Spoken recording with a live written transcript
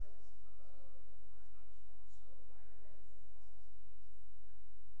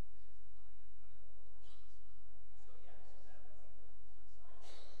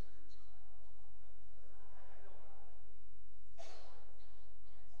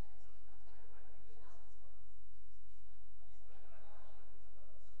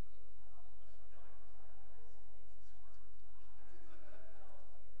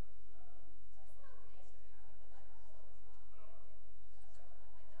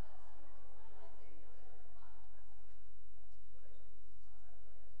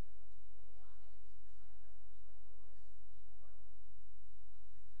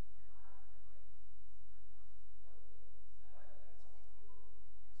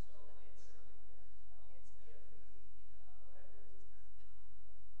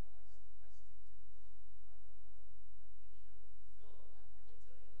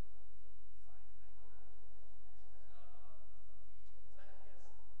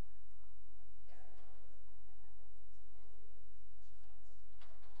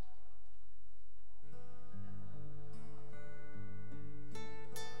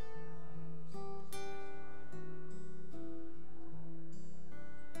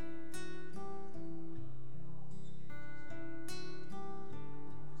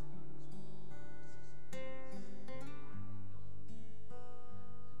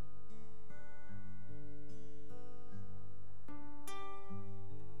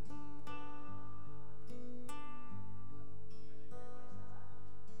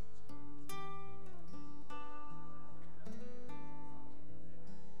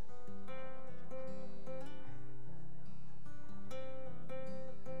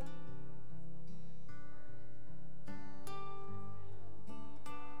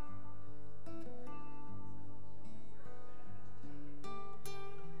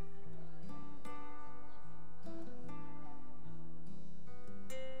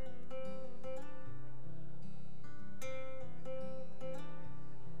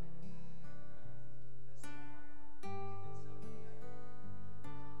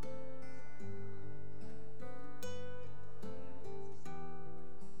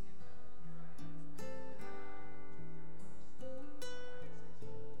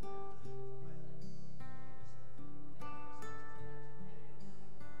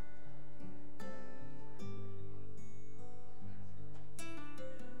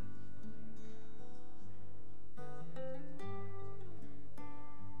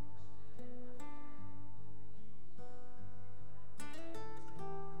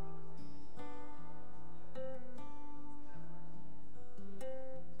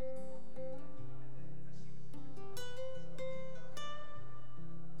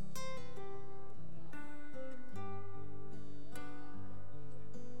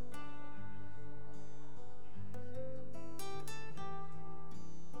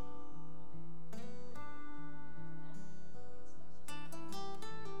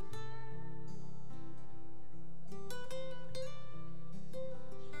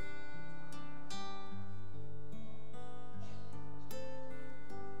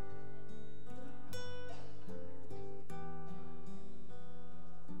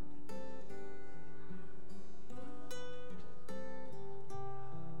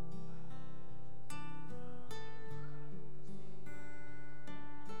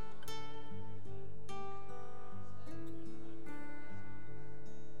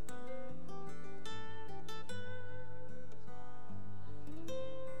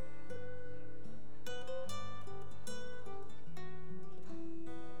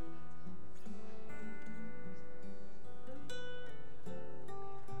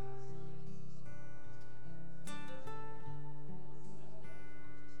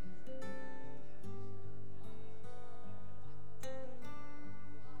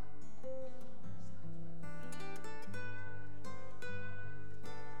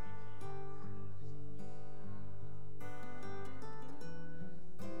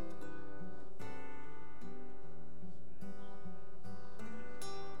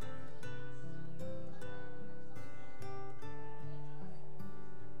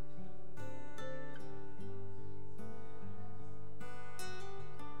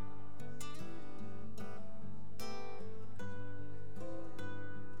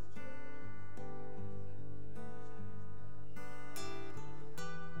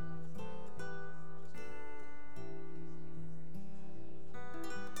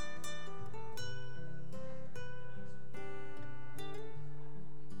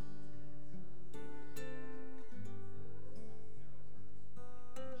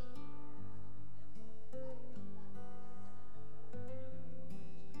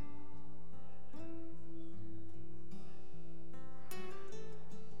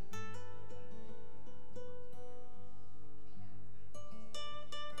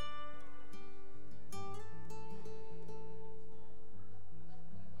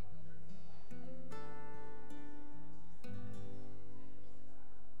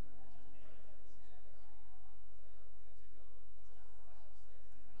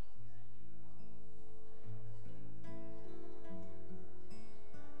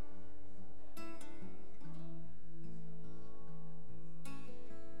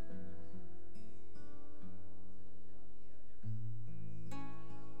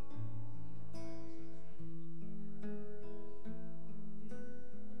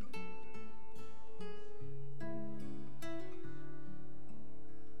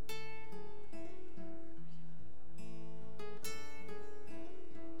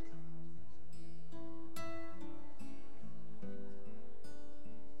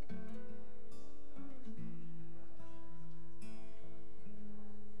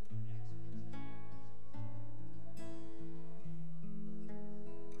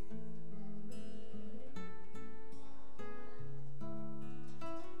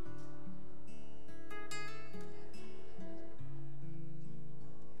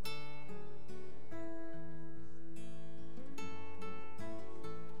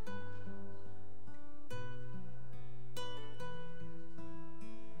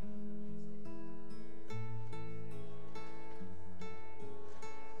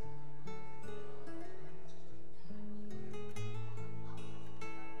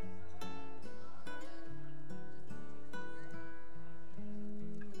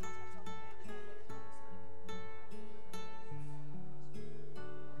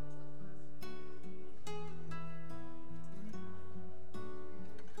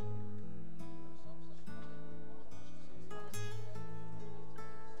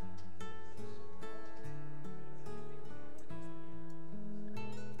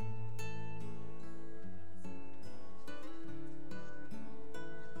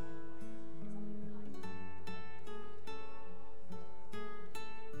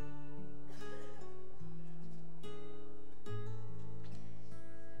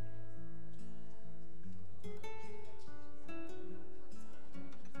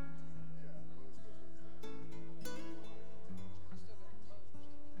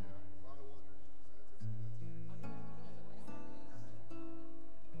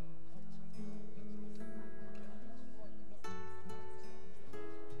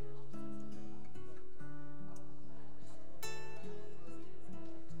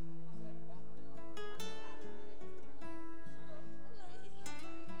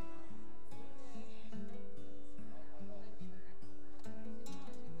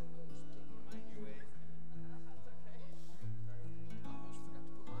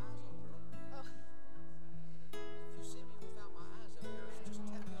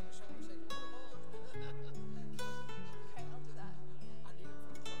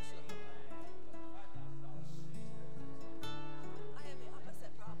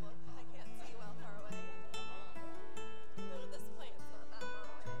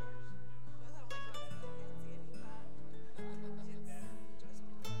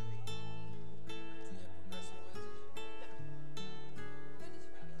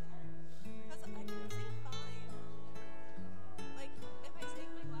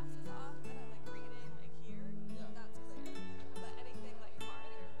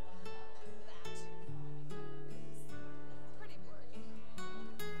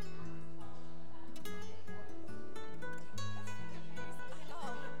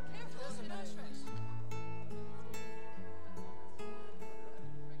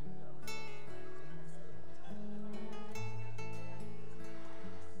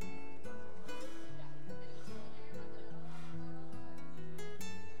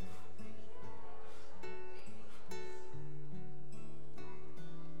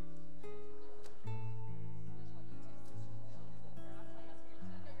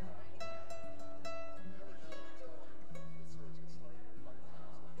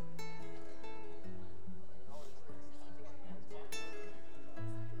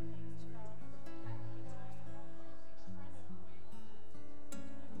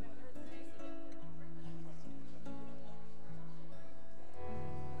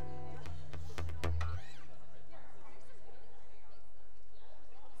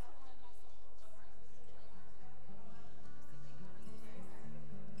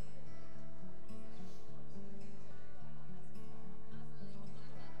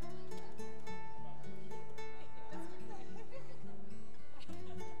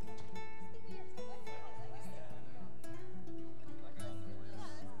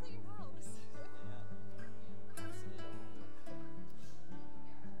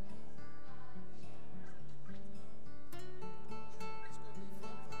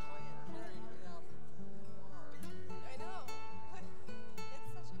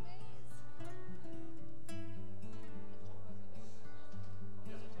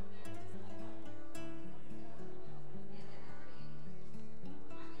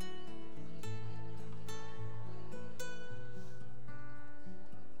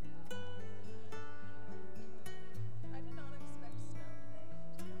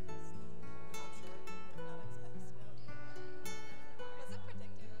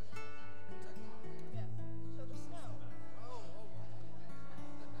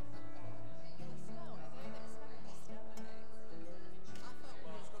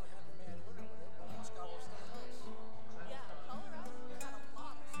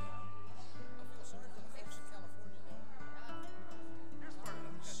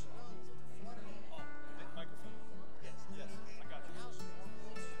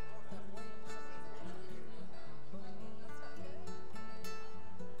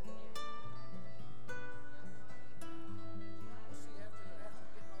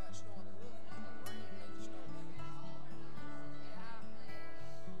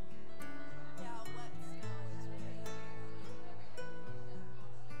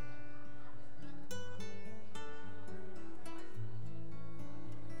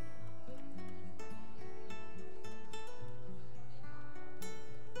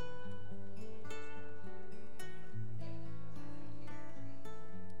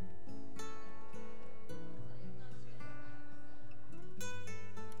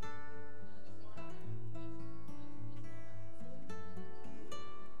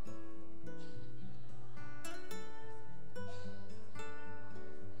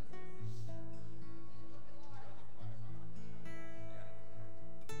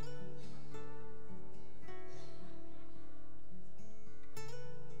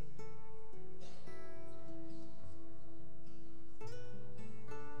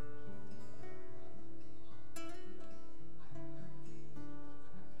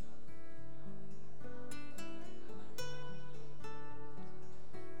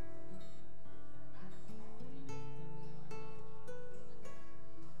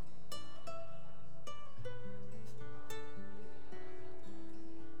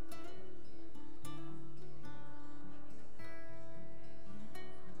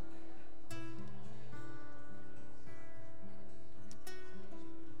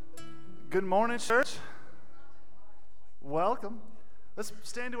Good morning, church. Welcome. Let's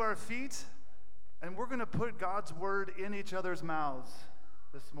stand to our feet, and we're going to put God's word in each other's mouths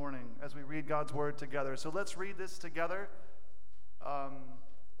this morning as we read God's word together. So let's read this together.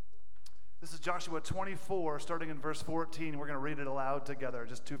 This is Joshua 24, starting in verse 14. We're going to read it aloud together,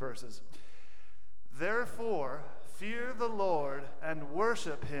 just 2 verses. Therefore, fear the Lord and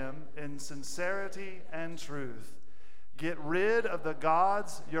worship him in sincerity and truth. Get rid of the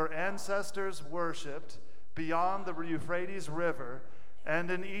gods your ancestors worshipped beyond the Euphrates River and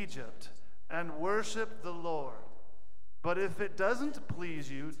in Egypt, and worship the Lord. But if it doesn't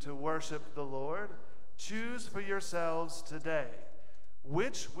please you to worship the Lord, choose for yourselves today,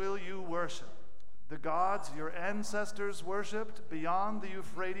 which will you worship? The gods your ancestors worshipped beyond the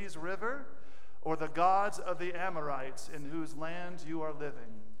Euphrates River, or the gods of the Amorites in whose land you are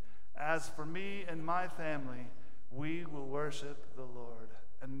living? As for me and my family, we will worship the Lord.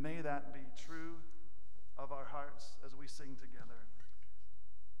 And may that be true of our hearts as we sing together.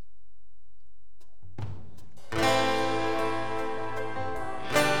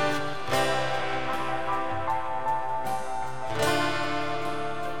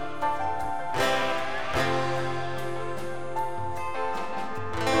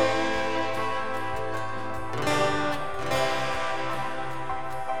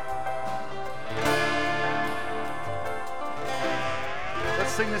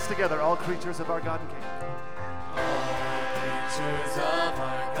 Sing this together, all creatures of our God and King. All creatures of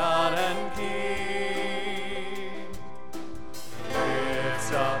our God and King,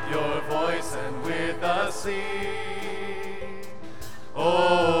 lift up your voice and with us sing.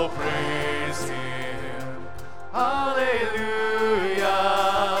 Oh, praise him, hallelujah.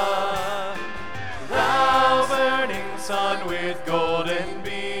 Thou burning sun with golden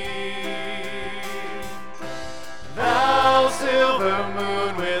beam, thou silver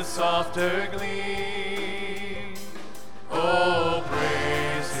moon with softer gleam. Oh,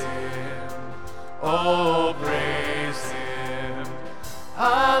 praise him, oh, praise him.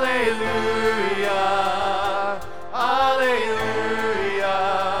 Hallelujah, hallelujah,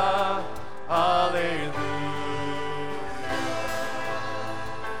 hallelujah.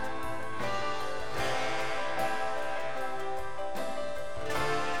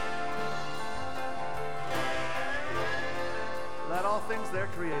 Let all things their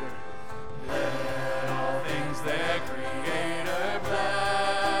Creator. Let all things their Creator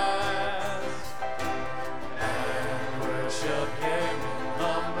bless, and worship him in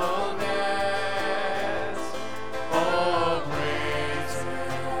humbleness. Oh, praise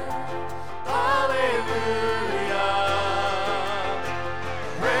him, hallelujah.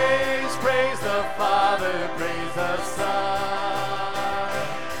 Praise, praise the Father, praise the Son,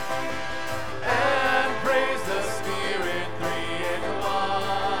 and praise the Spirit, three in one.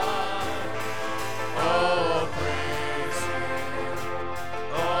 Oh, praise him,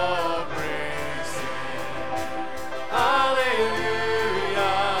 oh, praise him. Hallelujah,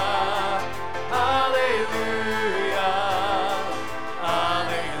 hallelujah,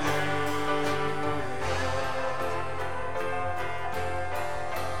 hallelujah.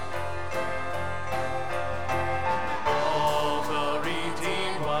 All the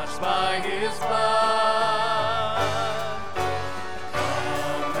redeemed washed by his blood,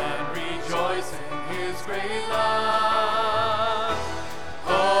 come and rejoice in his great love.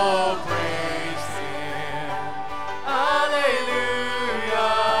 Oh, praise him, hallelujah.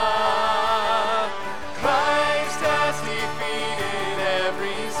 Christ has defeated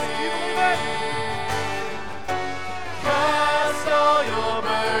every sin. Cast all your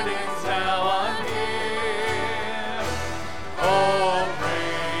burdens now on him. Oh,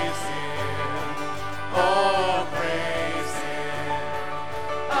 praise him, oh, praise him.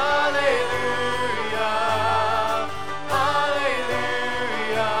 Hallelujah, hallelujah,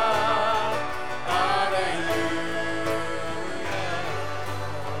 hallelujah.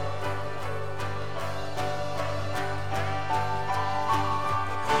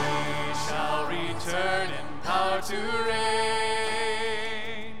 He shall return in power to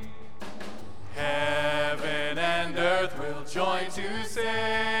reign. Heaven and earth will join to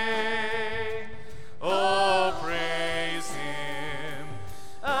say, oh, praise him,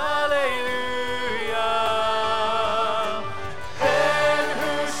 hallelujah. Then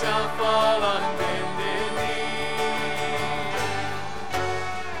who shall fall on bended knee?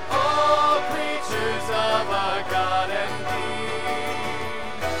 All creatures of our God and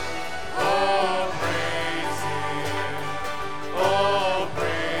King. Oh, praise him,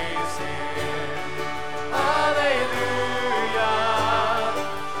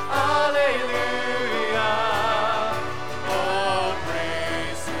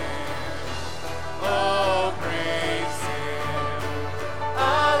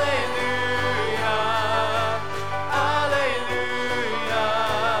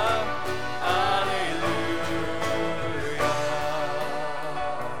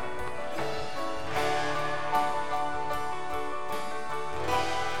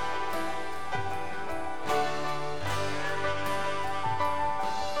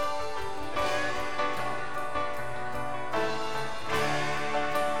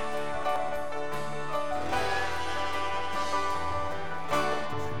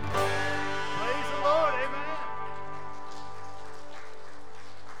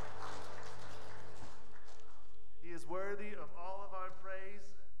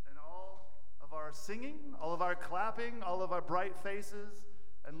 singing, all of our clapping, all of our bright faces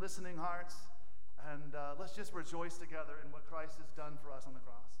and listening hearts. And let's just rejoice together in what Christ has done for us on the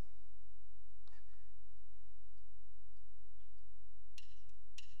cross.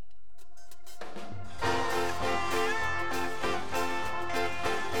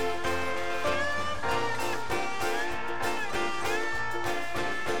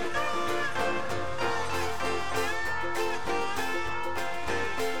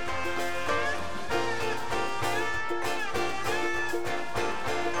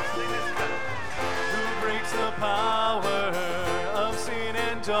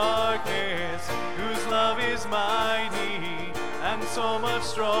 Darkness, whose love is mighty and so much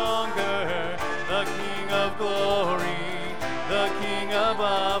stronger, the King of glory, the King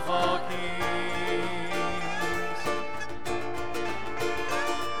above all kings,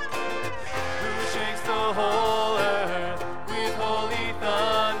 who shakes the whole earth with holy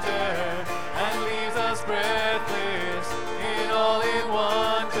thunder and leaves us breathless in all in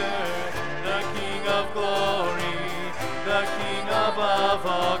wonder, the King of glory, the King above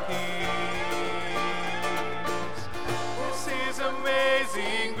all kings. This is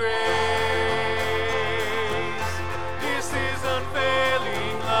amazing grace. This is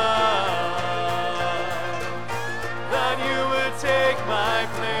unfailing love, that you would take my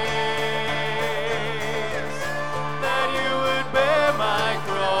place, that you would bear my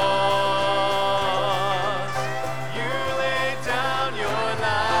cross. You laid down your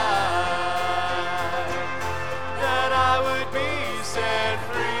life, that I would be set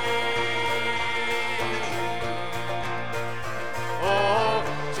free. Oh,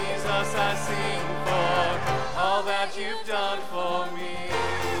 Jesus, I sing for all that you've done for me.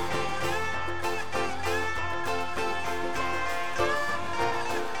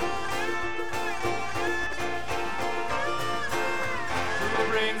 Who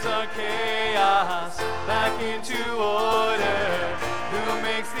brings our chaos back into order, who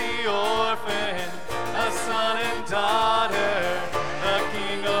makes the orphan a son and daughter, the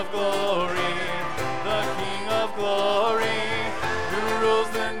King of glory, the King of glory, who rules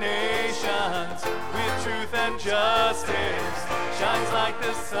the nations with truth and justice, shines like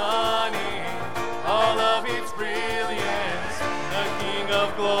the sun in all of its brilliance, the King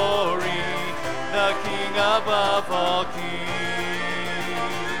of glory, the King above all kings.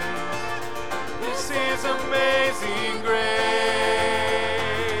 This is amazing grace.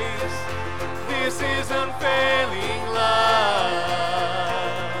 This is unfailing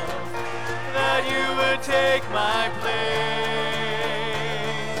love, that you would take my place,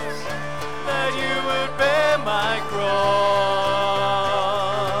 that you would bear my cross.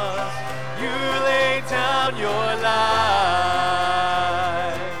 You laid down your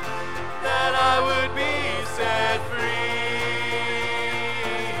life, that I would be set free.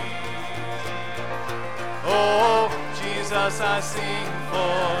 Oh, Jesus, I sing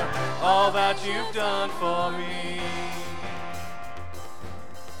for all that you've done for me.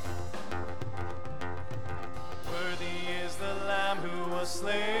 Worthy is the Lamb who was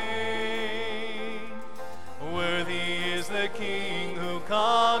slain. Worthy is the King who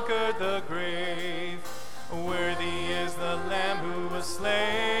conquered the grave. Worthy is the Lamb who was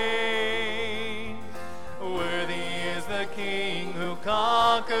slain. Worthy is the King who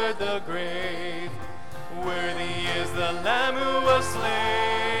conquered the grave. Worthy is the Lamb who was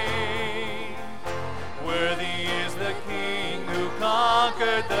slain. Worthy is the King who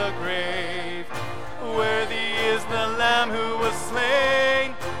conquered the grave. Worthy is the Lamb who was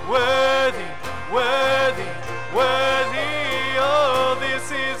slain. Worthy, worthy, worthy. Oh,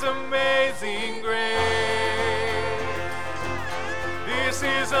 this is amazing grace. This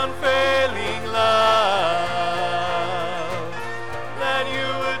is unfailing love, that you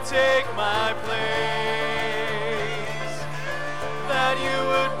would take my place, that you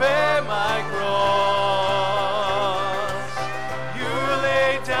would bear my cross. You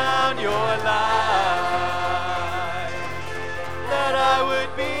laid down your life, that I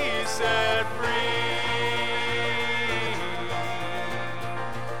would be set free.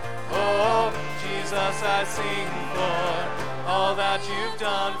 Oh, Jesus, I sing for all that you've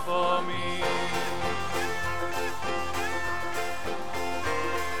done for me.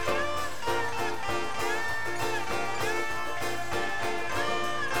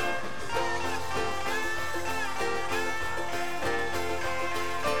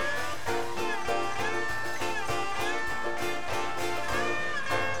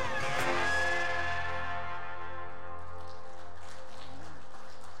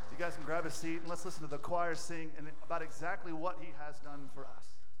 guys can grab a seat and let's listen to the choir sing about exactly what he has done for us.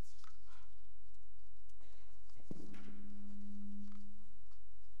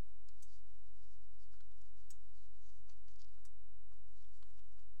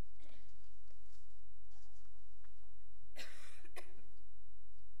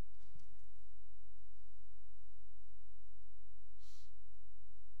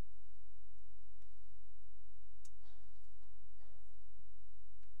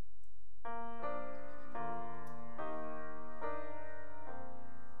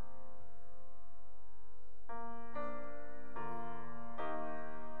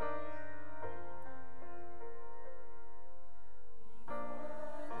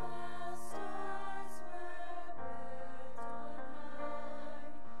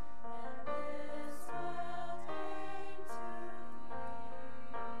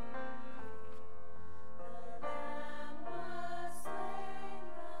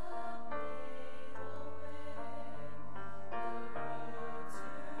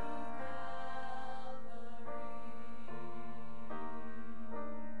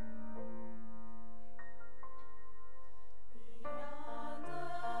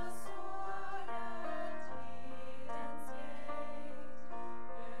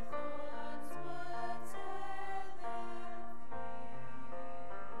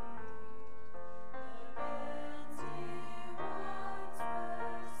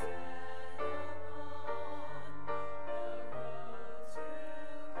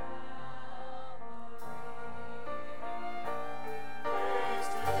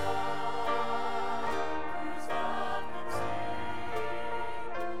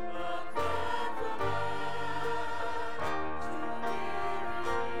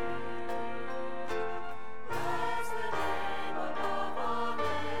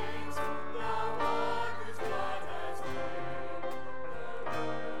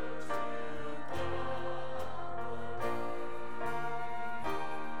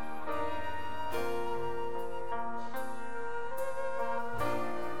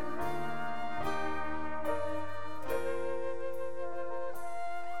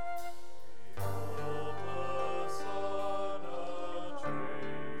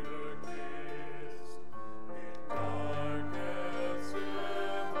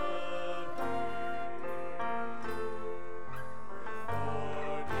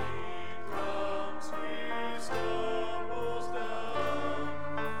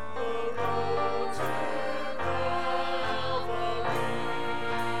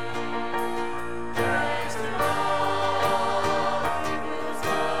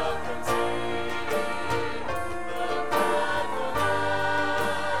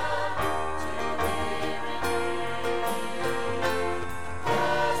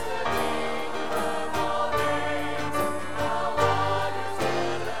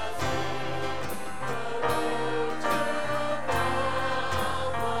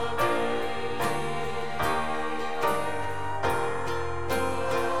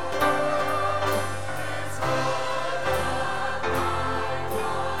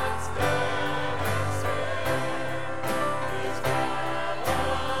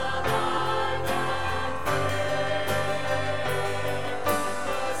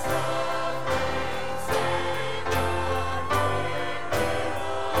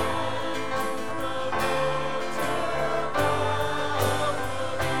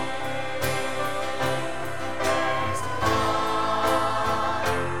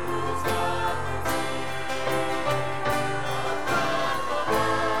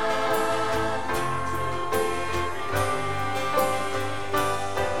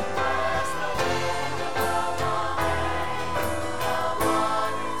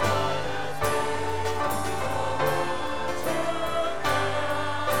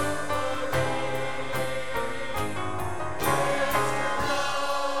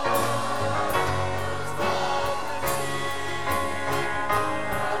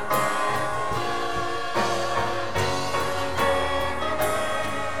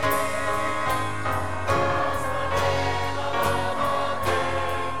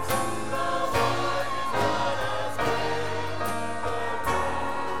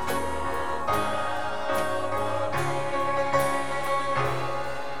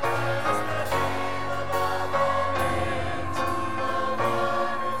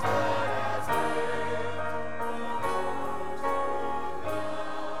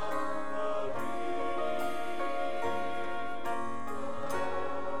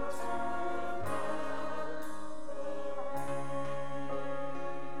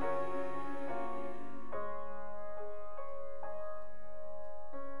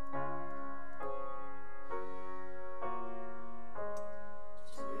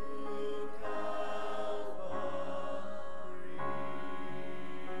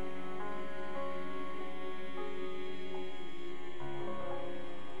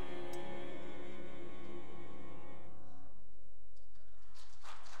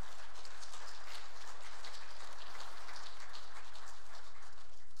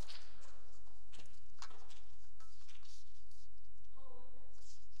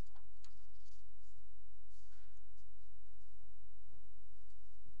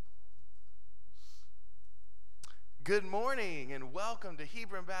 Good morning and welcome to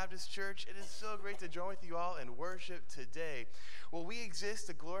Hebron Baptist Church. It is so great to join with you all in worship today. Well, we exist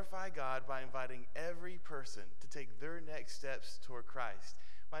to glorify God by inviting every person to take their next steps toward Christ.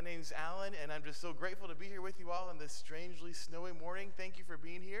 My name's Alan, and I'm just so grateful to be here with you all on this strangely snowy morning. Thank you for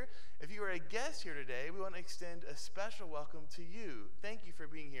being here. If you are a guest here today, we want to extend a special welcome to you. Thank you for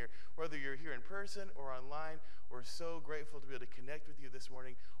being here. Whether you're here in person or online, we're so grateful to be able to connect with you this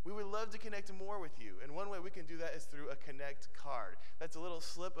morning. We would love to connect more with you, and one way we can do that is through a Connect card. That's a little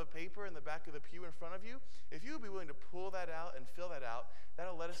slip of paper in the back of the pew in front of you. If you would be willing to pull that out and fill that out,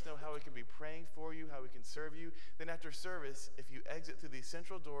 that'll let us know how we can be praying for you, how we can serve you. Then after service, if you exit through these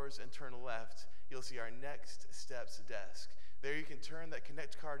central doors and turn left, you'll see our Next Steps desk. There you can turn that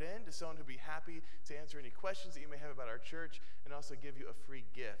Connect card in to someone who'd be happy to answer any questions that you may have about our church and also give you a free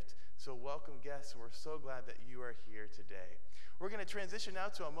gift. So welcome guests, we're so glad that you are here today. We're going to transition now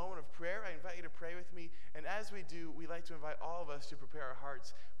to a moment of prayer. I invite you to pray with me, and as we do, we like to invite all of us to prepare our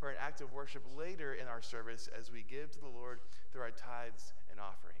hearts for an act of worship later in our service as we give to the Lord through our tithes and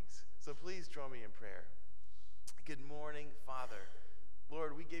offerings. So please join me in prayer. Good morning, Father.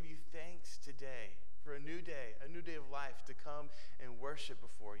 Lord, we give you thanks today for a new day of life to come and worship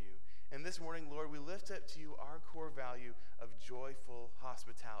before you. And this morning, Lord, we lift up to you our core value of joyful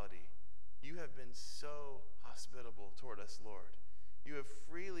hospitality. You have been so hospitable toward us, Lord. You have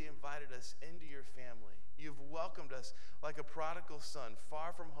freely invited us into your family. You've welcomed us like a prodigal son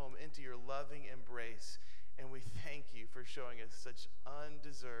far from home into your loving embrace. And we thank you for showing us such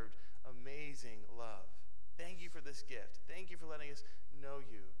undeserved, amazing love. Thank you for this gift. Thank you for letting us know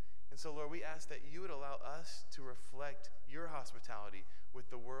you. And so, Lord, we ask that you would allow us to reflect your hospitality with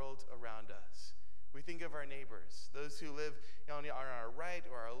the world around us. We think of our neighbors, those who live on our right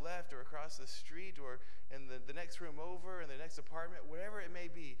or our left or across the street or in the next room over, in the next apartment, whatever it may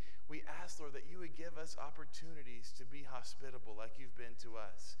be. We ask, Lord, that you would give us opportunities to be hospitable like you've been to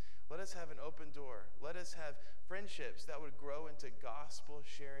us. Let us have an open door. Let us have friendships that would grow into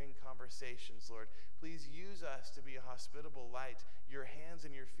gospel-sharing conversations, Lord. Please use us to be a hospitable light, your hands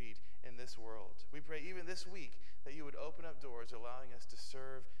and your feet in this world. We pray even this week that you would open up doors, allowing us to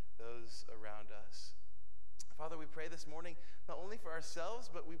serve those around us. Father, we pray this morning not only for ourselves,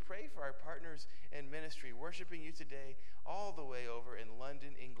 but we pray for our partners in ministry, worshiping you today all the way over in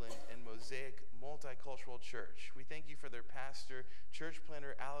London, England, and Mosaic Multicultural Church. We thank you for their pastor, church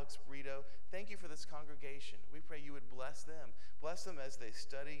planner Alex Brito. Thank you for this congregation. We pray you would bless them as they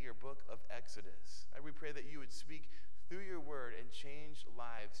study your book of Exodus. We pray that you would speak through your word and change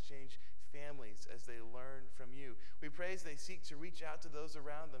lives, change families as they learn from you. We pray as they seek to reach out to those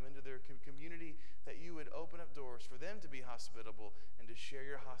around them into their community that you would open up doors for them to be hospitable and to share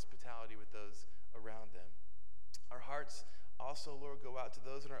your hospitality with those around them. Our hearts also, Lord, go out to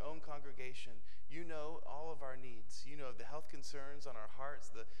those in our own congregation. You know all of our needs. You know the health concerns on our hearts,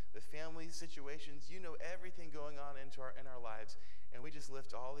 the family situations. You know everything going on in our lives. And we just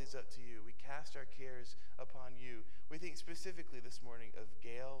lift all these up to you. We cast our cares upon you. We think specifically this morning of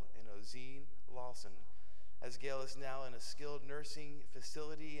Gail and Ozine Lawson. As Gail is now in a skilled nursing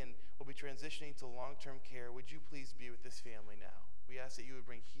facility and will be transitioning to long-term care, would you please be with this family now? We ask that you would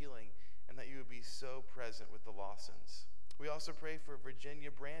bring healing and that you would be so present with the Lawsons. We also pray for Virginia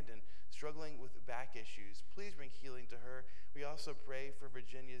Brandon, struggling with back issues. Please bring healing to her. We also pray for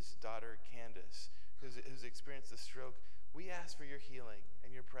Virginia's daughter, Candace, who's experienced a stroke. We ask for your healing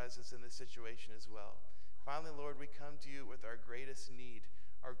and your presence in this situation as well. Finally, Lord, we come to you with our greatest need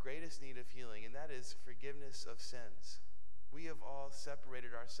of healing, and that is forgiveness of sins. We have all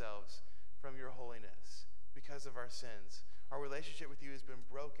separated ourselves from your holiness because of our sins. Our relationship with you has been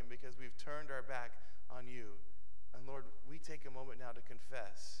broken because we've turned our back on you. And Lord, we take a moment now to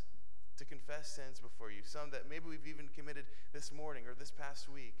confess sins before you, some that maybe we've even committed this morning or this past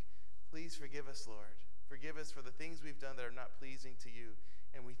week. Please forgive us, Lord. Forgive us for the things we've done that are not pleasing to you.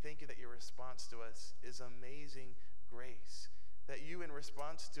 And we thank you that your response to us is amazing grace. That you, in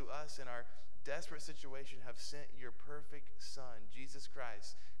response to us in our desperate situation, have sent your perfect Son, Jesus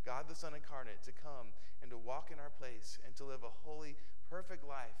Christ, God the Son incarnate, to come and to walk in our place and to live a holy, perfect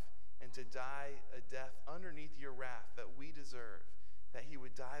life and to die a death underneath your wrath that we deserve. That he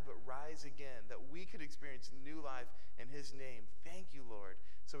would die but rise again, that we could experience new life in his name. Thank you, Lord.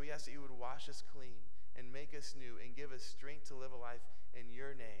 So we ask that you would wash us clean and make us new and give us strength to live a life in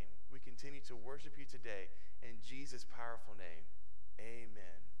your name. We continue to worship you today in Jesus' powerful name.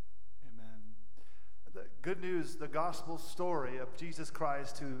 Amen. Amen. The good news, the gospel story of Jesus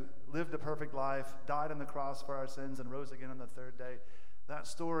Christ, who lived a perfect life, died on the cross for our sins, and rose again on the third day. That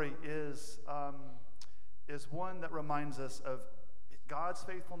story is one that reminds us of God's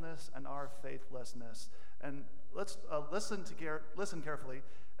faithfulness and our faithlessness. And let's listen carefully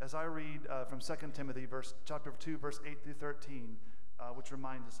as I read from 2 Timothy chapter 2, verse 8 through 13, which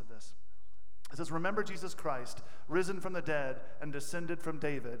reminds us of this. It says, "Remember Jesus Christ, risen from the dead and descended from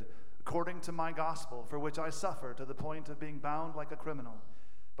David, according to my gospel, for which I suffer to the point of being bound like a criminal.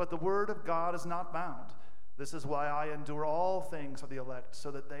 But the word of God is not bound. This is why I endure all things for the elect,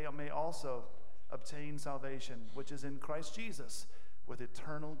 so that they may also obtain salvation, which is in Christ Jesus, with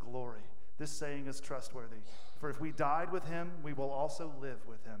eternal glory. This saying is trustworthy. For if we died with him, we will also live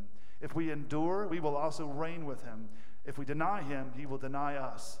with him. If we endure, we will also reign with him. If we deny him, he will deny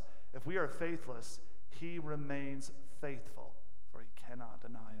us. If we are faithless, he remains faithful, for he cannot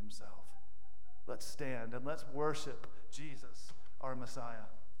deny himself." Let's stand and let's worship Jesus, our Messiah.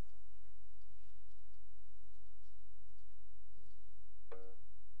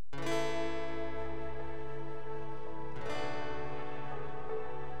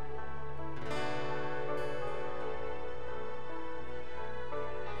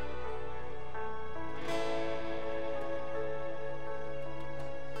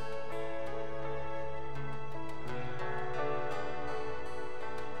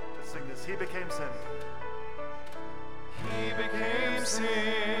 He became sin. He became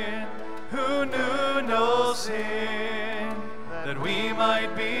sin, who knew no sin, that we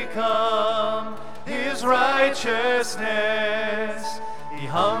might become his righteousness. He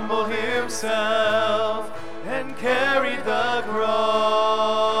humbled himself and carried the cross.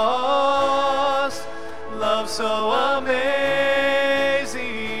 Love so amazing,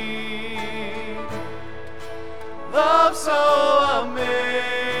 love so amazing.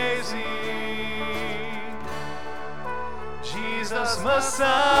 Jesus Messiah,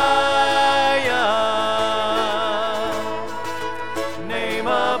 name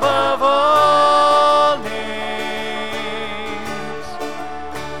above all names,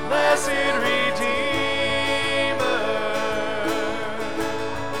 blessed Redeemer,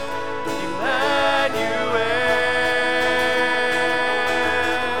 Emmanuel,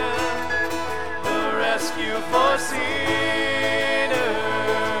 the rescue for sinners,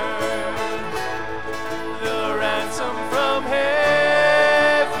 the ransom from heaven.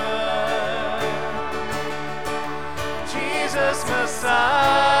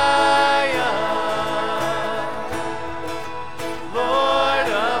 Messiah, Lord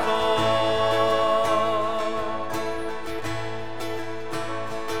of all.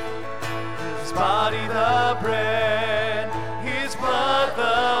 His body the bread, his blood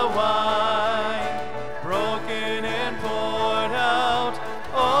the wine, broken and poured out,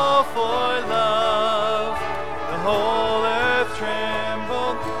 all for love. The whole earth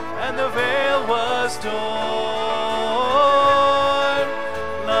trembled and the veil was torn.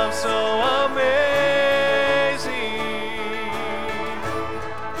 So amazing,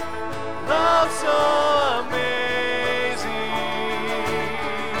 love so amazing,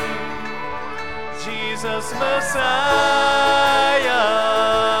 Jesus Messiah,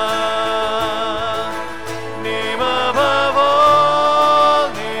 name above all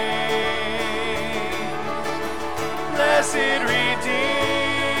names, blessed Redeemer,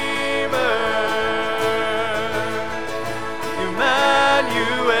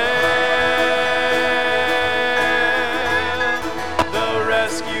 Emmanuel.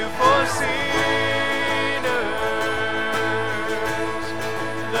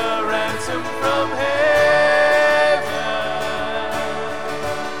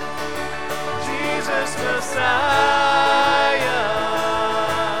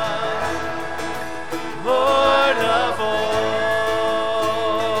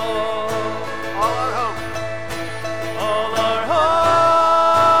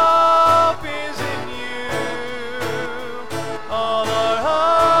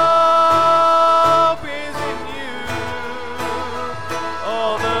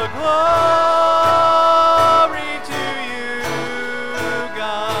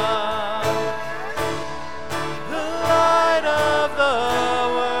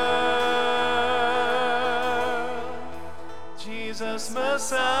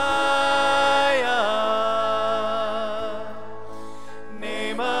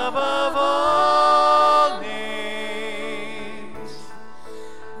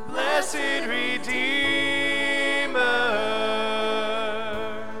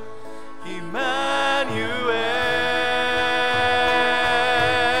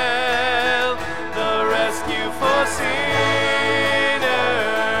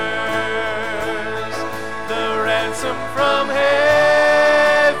 From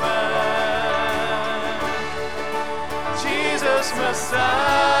heaven,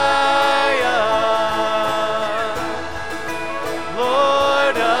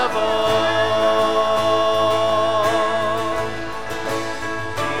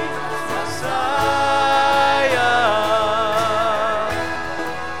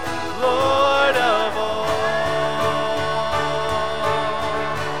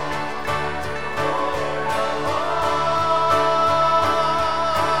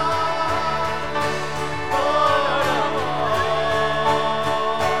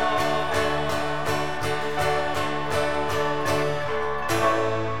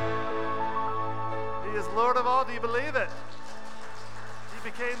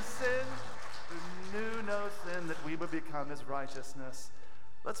 became sin, who knew no sin, that we would become his righteousness.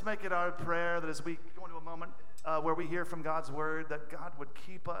 Let's make it our prayer that as we go into a moment where we hear from God's word, that God would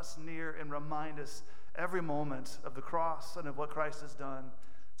keep us near and remind us every moment of the cross and of what Christ has done.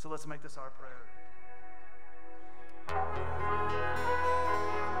 So let's make this our prayer.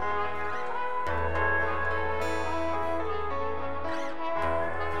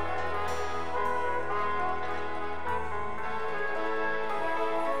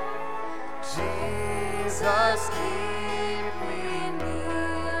 Jesus, keep me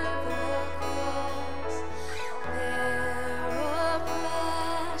near the cross, there a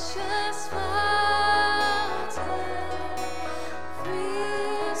precious fountain,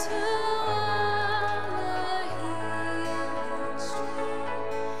 free to all the healing stream,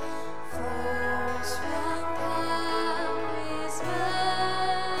 flows from Calvary's mountain.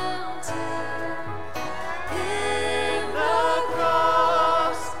 In the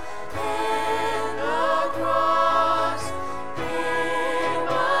cross, be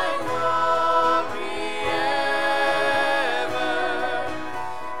my glory ever,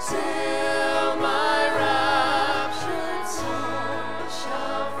 till my raptured soul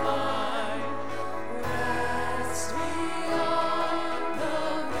shall find rest beyond the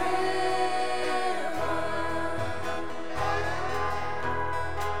river.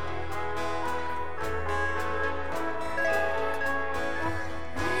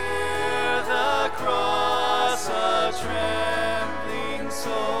 Near the cross, a trembling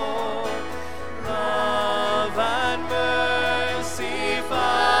soul, love and mercy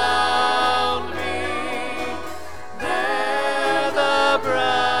found me. There the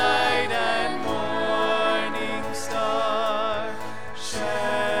bright and morning star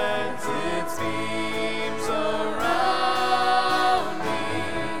sheds its beams around me.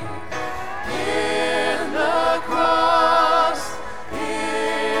 In the cross,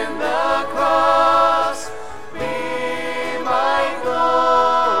 be my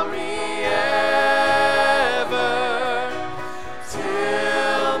glory ever,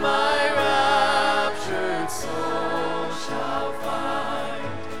 till my raptured soul shall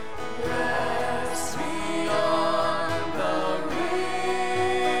find rest beyond the river.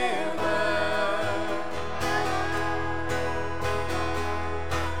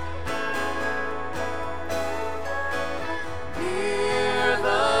 Near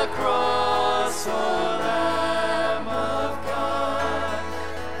the cross, O Lamb of God,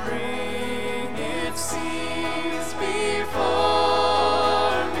 bring its seeds before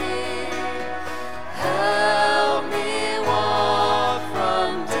me. Help me walk from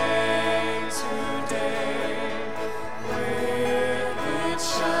day to day with its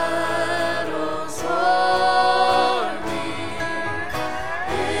shadows o'er me.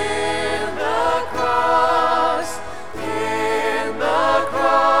 In the cross, be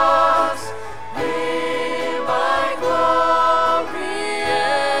my glory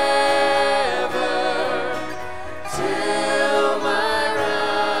ever, till my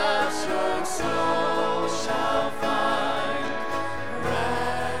raptured soul shall find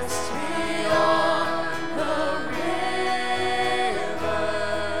rest beyond the river.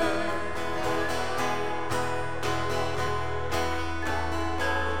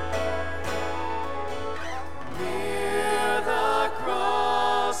 Near the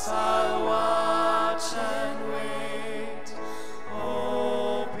cross, I'll watch and wait,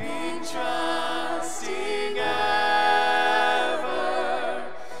 hoping, trusting ever,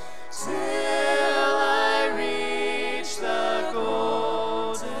 till I reach the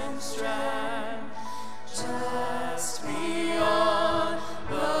golden strand, just beyond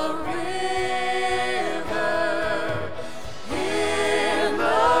the river. In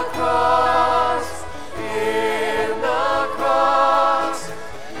the cross,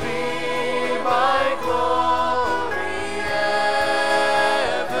 be my glory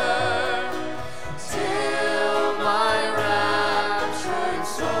ever, till my raptured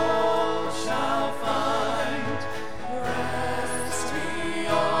soul shall find rest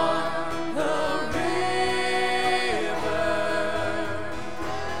beyond the river.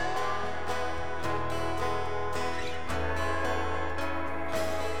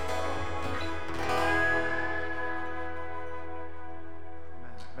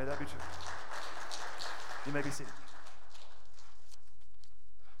 Amen. May that be true. You may be seated.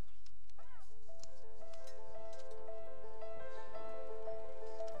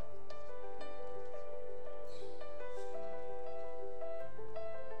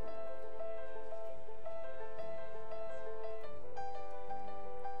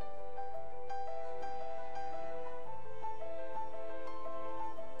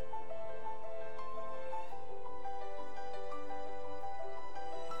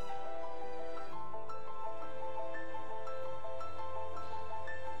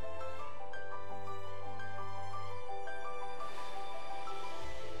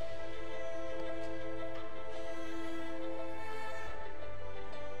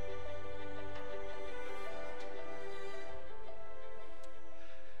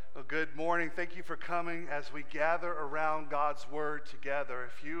 Good morning. Thank you for coming as we gather around God's Word together.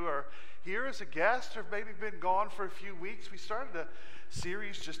 If you are here as a guest or maybe been gone for a few weeks, we started a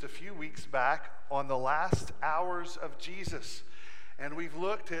series just a few weeks back on the last hours of Jesus. And we've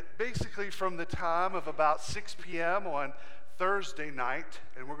looked at basically from the time of about 6 p.m. on Thursday night,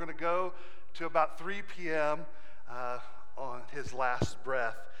 and we're going to go to about 3 p.m. On his last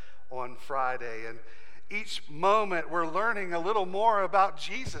breath on Friday. And each moment we're learning a little more about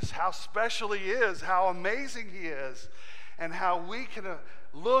Jesus, how special he is, how amazing he is, and how we can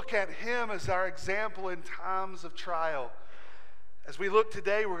look at him as our example in times of trial. As we look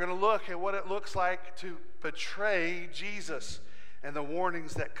today, we're going to look at what it looks like to betray Jesus and the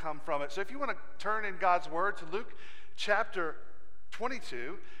warnings that come from it. So if you want to turn in God's Word to Luke chapter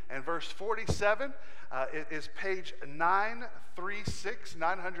 22 and verse 47, it is page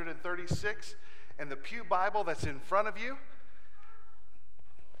 936 in the Pew Bible that's in front of you.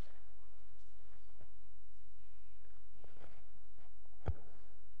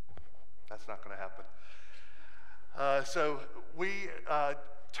 That's not going to happen. So we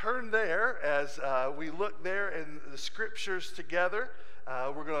turn there as we look there in the scriptures together.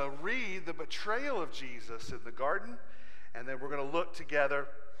 We're going to read the betrayal of Jesus in the garden, and then we're going to look together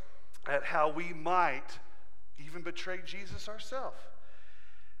at how we might even betray Jesus ourselves.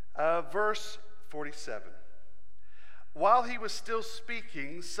 Verse 47. While he was still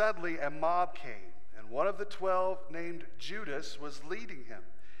speaking, suddenly a mob came, and one of the 12, named Judas, was leading him.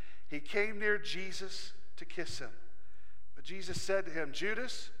 He came near Jesus to kiss him. But Jesus said to him,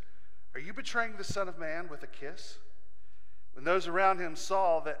 "Judas, are you betraying the Son of Man with a kiss?" When those around him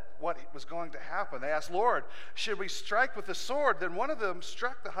saw that what was going to happen, they asked, "Lord, should we strike with the sword?" Then one of them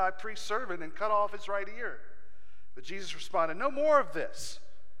struck the high priest's servant and cut off his right ear. But Jesus responded, "No more of this."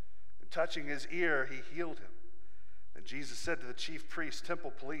 And touching his ear, he healed him. Then Jesus said to the chief priests,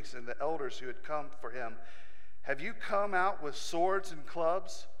 temple police, and the elders who had come for him, "Have you come out with swords and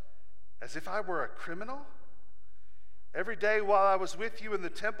clubs as if I were a criminal? Every day while I was with you in the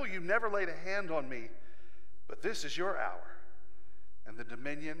temple, you never laid a hand on me. But this is your hour and the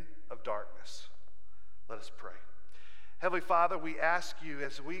dominion of darkness." Let us pray. Heavenly Father, we ask you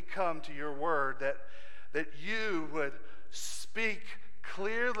as we come to your word that you would speak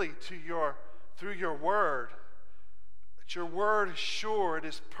clearly through your word. That your word is sure, it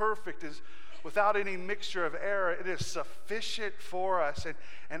is perfect, is without any mixture of error. It is sufficient for us.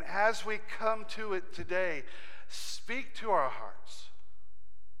 And as we come to it today, speak to our hearts.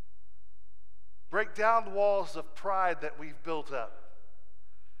 Break down the walls of pride that we've built up.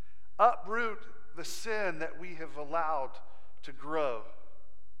 Uproot the sin that we have allowed to grow.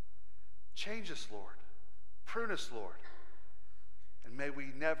 Change us, Lord. Prune us, Lord. And may we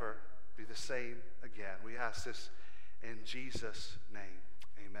never be the same again. We ask this in Jesus' name.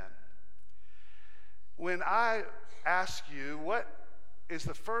 Amen. When I ask you, what is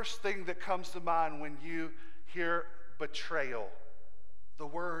the first thing that comes to mind when you hear betrayal? The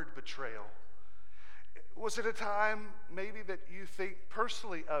word betrayal. Was it a time maybe that you think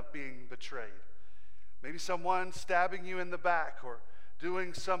personally of being betrayed? Maybe someone stabbing you in the back or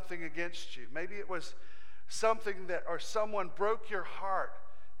doing something against you. Maybe it was something that, or someone broke your heart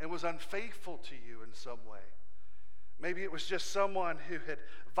and was unfaithful to you in some way. Maybe it was just someone who had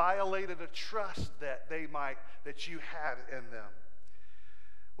violated a trust that you had in them.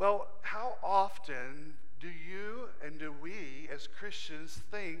 Well, how often do you and do we as Christians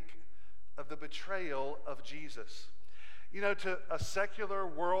think of the betrayal of Jesus? You know, to a secular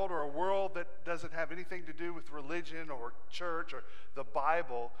world or a world that doesn't have anything to do with religion or church or the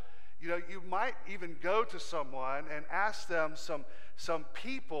Bible, you know, you might even go to someone and ask them some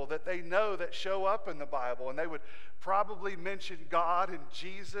people that they know that show up in the Bible, and they would probably mention God and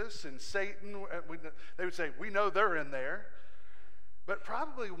Jesus and Satan. They would say, "We know they're in there." But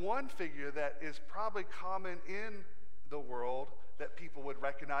probably one figure that is probably common in the world that people would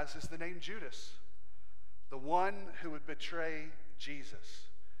recognize is the name Judas, the one who would betray Jesus.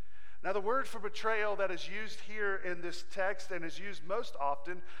 Now, the word for betrayal that is used here in this text and is used most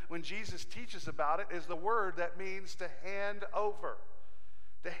often when Jesus teaches about it is the word that means to hand over.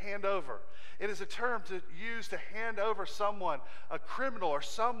 To hand over. It is a term to use to hand over someone, a criminal or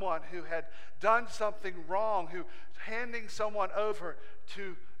someone who had done something wrong, handing someone over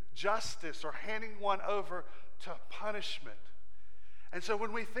to justice or handing one over to punishment. And so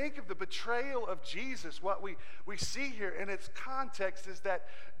when we think of the betrayal of Jesus, what we see here in its context is that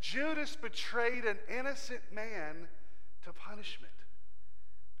Judas betrayed an innocent man to punishment.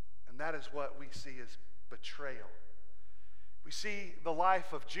 And that is what we see as betrayal. We see the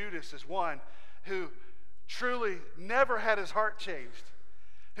life of Judas as one who truly never had his heart changed,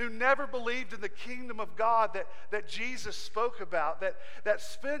 who never believed in the kingdom of God that Jesus spoke about, that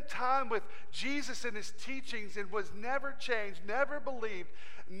spent time with Jesus and his teachings and was never changed, never believed,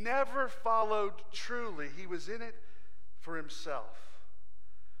 never followed truly. He was in it for himself.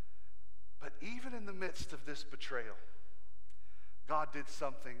 But even in the midst of this betrayal, God did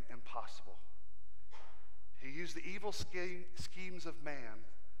something impossible. He used the evil schemes of man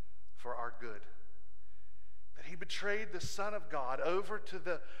for our good. That he betrayed the Son of God over to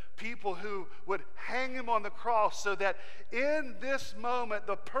the people who would hang him on the cross, so that in this moment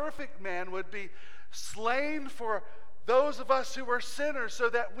the perfect man would be slain for those of us who are sinners, so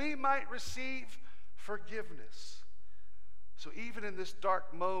that we might receive forgiveness. So even in this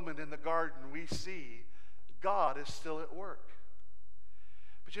dark moment in the garden, we see God is still at work.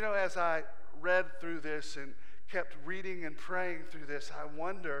 But you know, as I read through this and kept reading and praying through this, I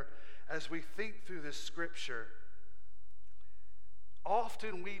wonder, as we think through this scripture,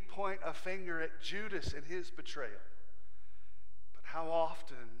 often we point a finger at Judas and his betrayal. But how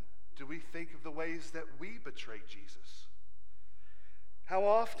often do we think of the ways that we betray Jesus? How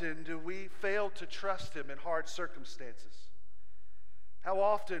often do we fail to trust him in hard circumstances? How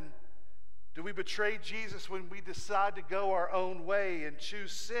often do we betray Jesus when we decide to go our own way and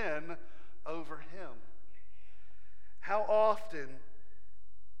choose sin over him? How often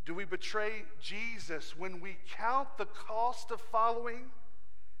do we betray Jesus when we count the cost of following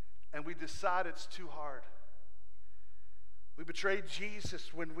and we decide it's too hard? We betray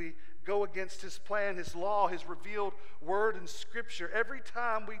Jesus when we go against his plan, his law, his revealed word and scripture. Every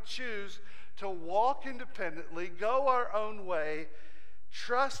time we choose to walk independently, go our own way,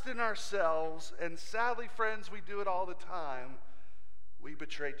 trust in ourselves, and sadly, friends, we do it all the time, we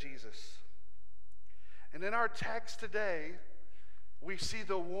betray Jesus. And in our text today, we see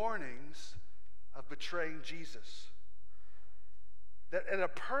the warnings of betraying Jesus. That at a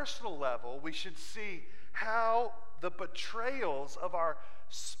personal level, we should see how the betrayals of our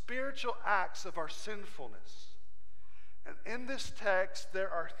spiritual acts of our sinfulness. And in this text, there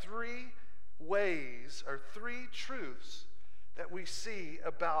are three ways or three truths that we see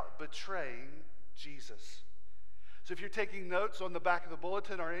about betraying Jesus. So if you're taking notes on the back of the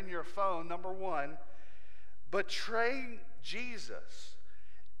bulletin or in your phone, number one, betraying Jesus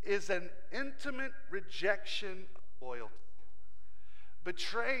is an intimate rejection of loyalty.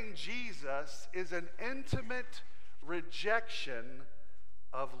 Betraying Jesus is an intimate rejection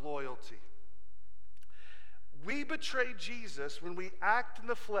of loyalty. We betray Jesus when we act in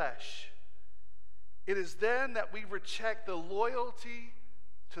the flesh. It is then that we reject the loyalty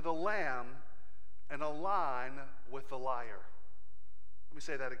to the Lamb and align with the liar. Let me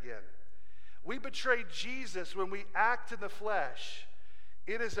say that again. We betray Jesus when we act in the flesh.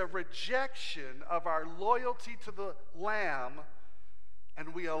 It is a rejection of our loyalty to the Lamb,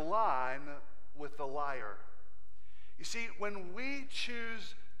 and we align with the liar. You see, when we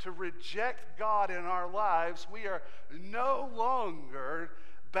choose to reject God in our lives, we are no longer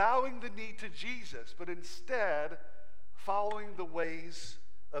bowing the knee to Jesus, but instead following the ways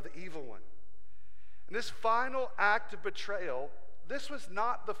of the evil one. And this final act of betrayal, this was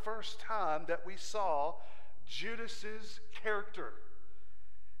not the first time that we saw Judas's character.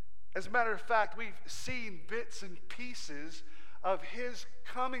 As a matter of fact, we've seen bits and pieces of his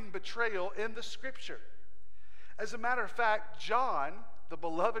coming betrayal in the scripture. As a matter of fact, John, the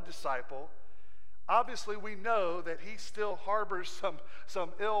beloved disciple, obviously we know that he still harbors some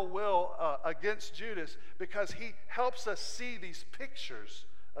ill will against Judas, because he helps us see these pictures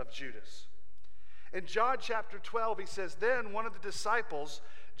of Judas. In John chapter 12, he says, "Then one of the disciples,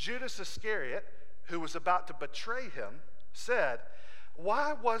 Judas Iscariot, who was about to betray him, said,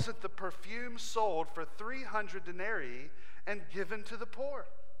 'Why wasn't the perfume sold for 300 denarii and given to the poor?'"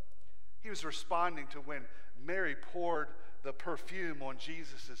 He was responding to when Mary poured the perfume on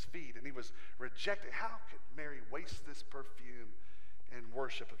Jesus' feet, and he was rejecting. How could Mary waste this perfume in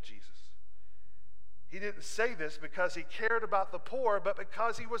worship of Jesus? He didn't say this because he cared about the poor, but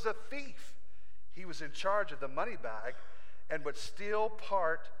because he was a thief. He was in charge of the money bag and would steal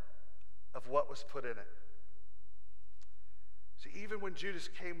part of what was put in it. See, even when Judas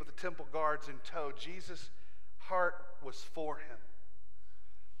came with the temple guards in tow, Jesus' heart was for him.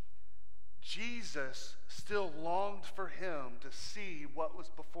 Jesus still longed for him to see what was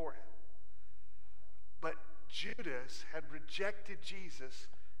before him. But Judas had rejected Jesus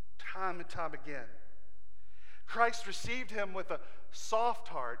time and time again. Christ received him with a soft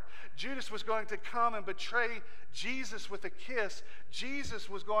heart. Judas was going to come and betray Jesus with a kiss. Jesus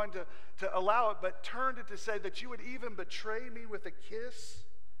was going to allow it, but turned it to say that you would even betray me with a kiss.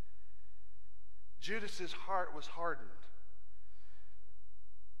 Judas's heart was hardened.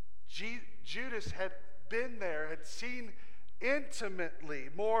 Judas had been there, had seen intimately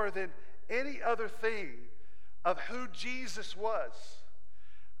more than any other thing of who Jesus was.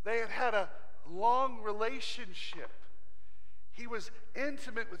 They had had a long relationship. He was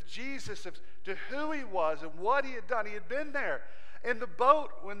intimate with Jesus as to who he was and what he had done. He had been there in the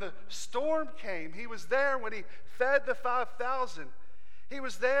boat when the storm came. He was there when he fed the 5,000. He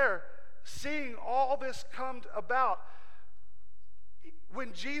was there seeing all this come about.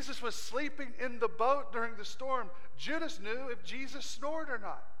 When Jesus was sleeping in the boat during the storm, Judas knew if Jesus snored or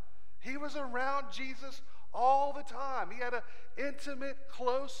not. He was around Jesus all the time. He had an intimate,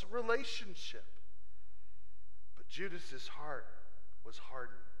 close relationship. But Judas's heart was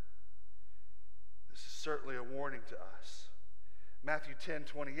hardened. This is certainly a warning to us. Matthew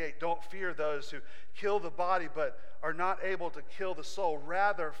 10:28, don't fear those who kill the body but are not able to kill the soul.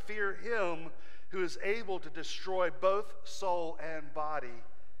 Rather, fear him who is able to destroy both soul and body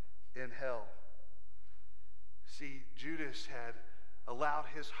in hell. See, Judas had allowed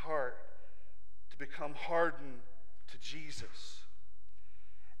his heart to become hardened to Jesus.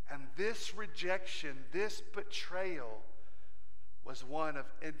 And this rejection, this betrayal, was one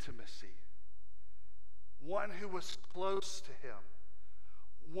of intimacy. One who was close to him.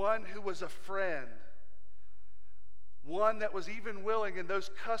 One who was a friend. One that was even willing in those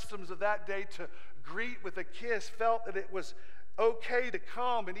customs of that day to greet with a kiss, felt that it was okay to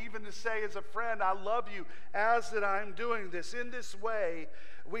come and even to say as a friend, I love you as that I'm doing this. In this way,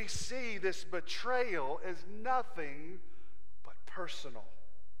 we see this betrayal as nothing but personal.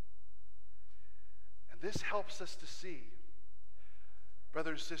 And this helps us to see,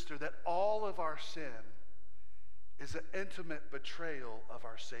 brother and sister, that all of our sin is an intimate betrayal of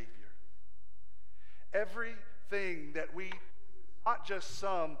our Savior. Everything that we, not just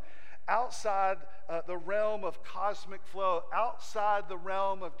some, outside the realm of cosmic flow, outside the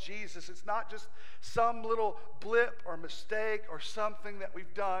realm of Jesus. It's not just some little blip or mistake or something that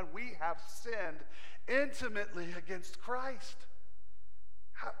we've done. We have sinned intimately against Christ.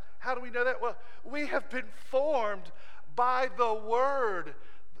 How do we know that? Well, we have been formed by the Word,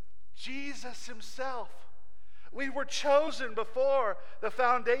 Jesus himself. We were chosen before the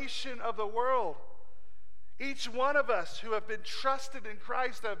foundation of the world. Each one of us who have been trusted in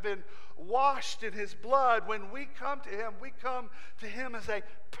Christ have been washed in his blood. When we come to him as a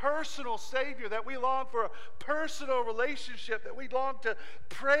personal Savior, that we long for a personal relationship, that we long to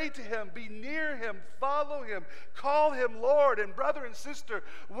pray to him, be near him, follow him, call him Lord. And brother and sister,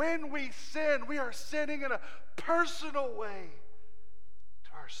 when we sin, we are sinning in a personal way to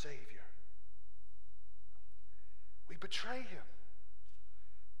our Savior. We betray him,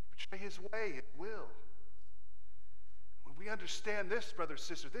 betray his way, his will. When we understand this, brother and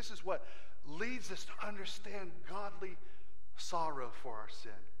sister, this is what leads us to understand godly sorrow for our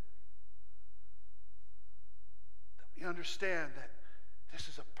sin. That we understand that this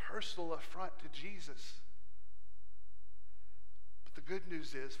is a personal affront to Jesus. But the good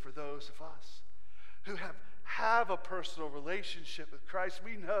news is for those of us who have a personal relationship with Christ,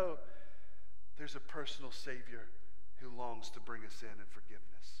 we know there's a personal Savior who longs to bring us in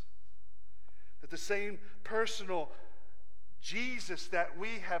forgiveness. That the same personal Jesus that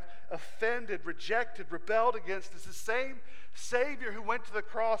we have offended, rejected, rebelled against is the same Savior who went to the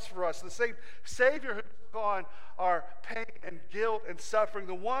cross for us, the same Savior who took on our pain and guilt and suffering,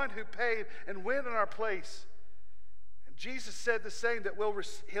 the one who paid and went in our place. And Jesus said the same, that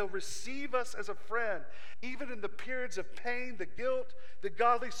he'll receive us as a friend, even in the periods of pain, the guilt, the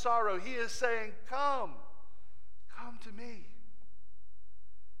godly sorrow. He is saying, come to me.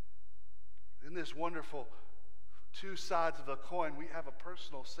 In this wonderful two sides of the coin, we have a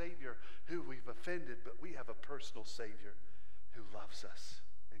personal Savior who we've offended, but we have a personal Savior who loves us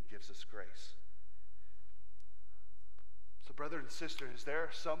and gives us grace. So brother and sister, is there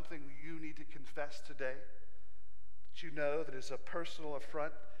something you need to confess today that you know that is a personal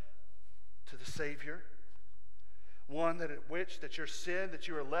affront to the Savior? One that your sin, that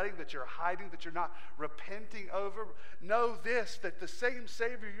you are letting, that you're hiding, that you're not repenting over. Know this, that the same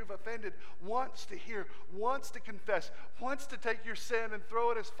Savior you've offended wants to hear, wants to confess, wants to take your sin and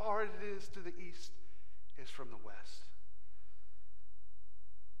throw it as far as it is to the east is from the west.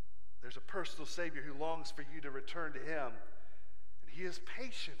 There's a personal Savior who longs for you to return to him. And he is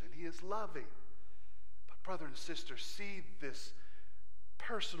patient and he is loving. But brother and sister, see this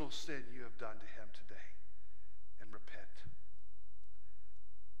personal sin you have done to him today. Repent.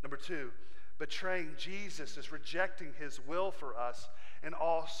 Number 2, betraying Jesus is rejecting his will for us in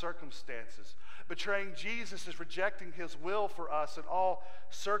all circumstances. Betraying Jesus is rejecting his will for us in all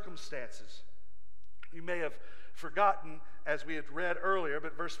circumstances. You may have forgotten, as we had read earlier,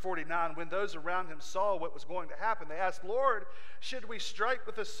 but verse 49, when those around him saw what was going to happen, they asked, Lord, should we strike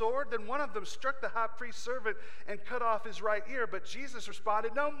with a sword? Then one of them struck the high priest's servant and cut off his right ear. But Jesus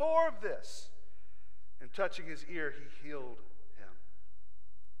responded, no more of this. And touching his ear, he healed him.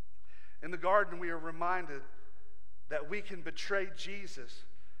 In the garden, we are reminded that we can betray Jesus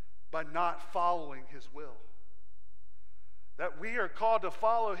by not following his will. That we are called to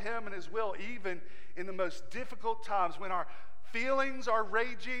follow him and his will even in the most difficult times, when our feelings are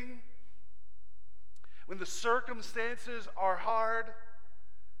raging, when the circumstances are hard,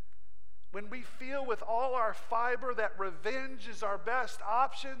 when we feel with all our fiber that revenge is our best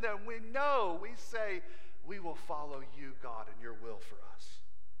option, then we say, we will follow you, God, and your will for us.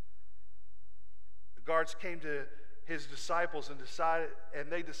 The guards came to his disciples and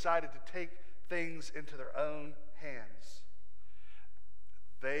they decided to take things into their own hands.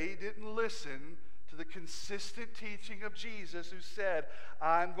 They didn't listen to the consistent teaching of Jesus, who said,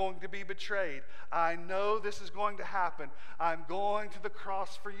 I'm going to be betrayed. I know this is going to happen. I'm going to the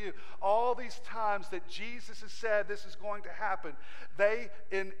cross for you. All these times that Jesus has said this is going to happen, they,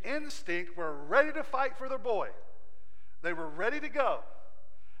 in instinct, were ready to fight for their boy. They were ready to go.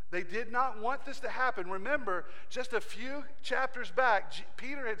 They did not want this to happen. Remember, just a few chapters back,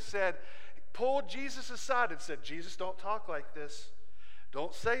 Peter had pulled Jesus aside and said, Jesus, don't talk like this.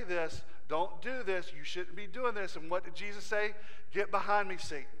 Don't say this. Don't do this. You shouldn't be doing this. And what did Jesus say? Get behind me,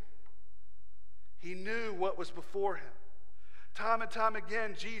 Satan. He knew what was before him. Time and time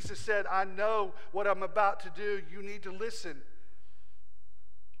again, Jesus said, I know what I'm about to do. You need to listen.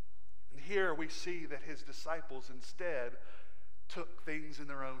 And here we see that his disciples instead took things in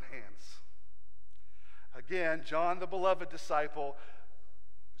their own hands. Again, John, the beloved disciple,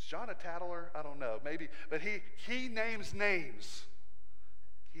 is John a tattler? I don't know, maybe. But he names names.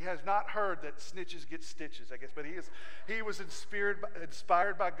 He has not heard that snitches get stitches, I guess, but he was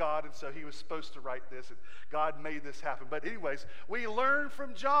inspired by God, and so he was supposed to write this, and God made this happen. But anyways, we learn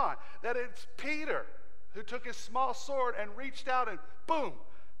from John that it's Peter who took his small sword and reached out and boom,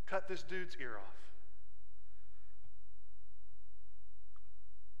 cut this dude's ear off.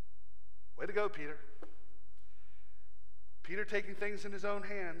 Way to go, Peter. Peter taking things in his own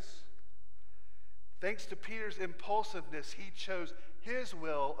hands. Thanks to Peter's impulsiveness, he chose his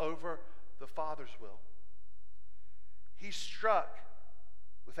will over the Father's will. He struck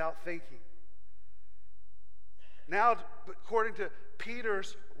without thinking. Now, according to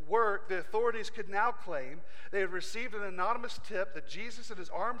Peter's work, the authorities could now claim they had received an anonymous tip that Jesus and his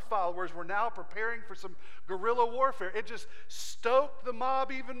armed followers were now preparing for some guerrilla warfare. It just stoked the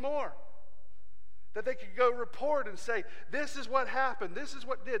mob even more. That they could go report and say, this is what happened, this is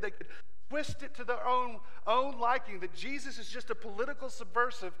what did. They could twist it to their own liking, that Jesus is just a political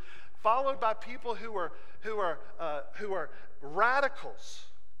subversive followed by people who are radicals.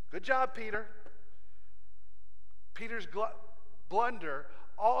 Good job, Peter. Peter's blunder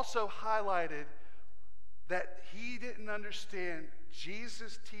also highlighted that he didn't understand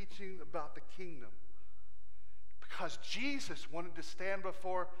Jesus' teaching about the kingdom, because Jesus wanted to stand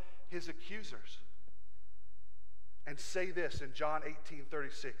before his accusers and say this in John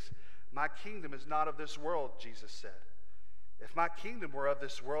 18:36. My kingdom is not of this world, Jesus said. If my kingdom were of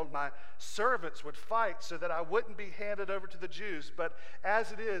this world, my servants would fight so that I wouldn't be handed over to the Jews. But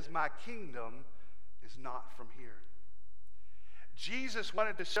as it is, my kingdom is not from here. Jesus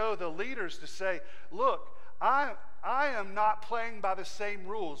wanted to show the leaders to say, look, I am not playing by the same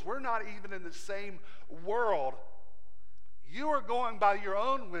rules. We're not even in the same world. You are going by your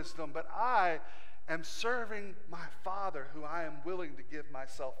own wisdom, but I am serving my Father, who I am willing to give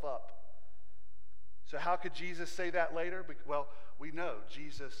myself up. So how could Jesus say that later? Well, we know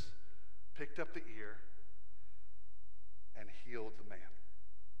Jesus picked up the ear and healed the man.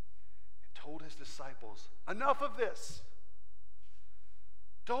 And told his disciples, enough of this.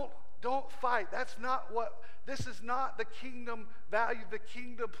 Don't fight. This is not the kingdom value, the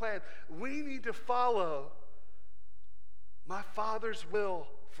kingdom plan. We need to follow my Father's will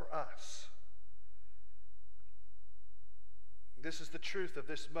for us. This is the truth of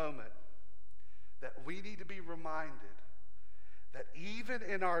this moment, that we need to be reminded that even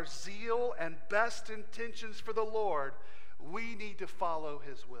in our zeal and best intentions for the Lord, we need to follow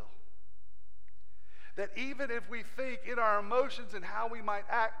his will. That even if we think in our emotions and how we might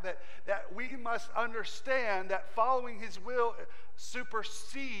act, that we must understand that following his will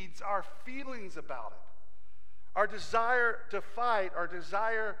supersedes our feelings about it. Our desire to fight, our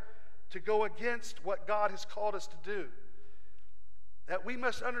desire to go against what God has called us to do. That we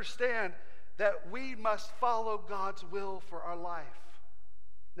must understand that we must follow God's will for our life.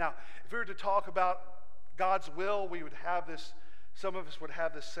 Now, if we were to talk about God's will, we would have this, some of us would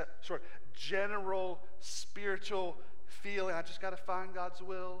have this sort of general spiritual feeling. I just got to find God's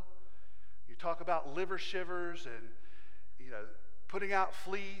will. You talk about liver shivers and, putting out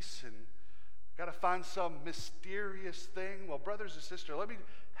fleece and got to find some mysterious thing. Well, brothers and sisters, let me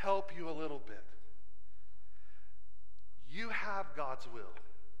help you a little bit. You have God's will,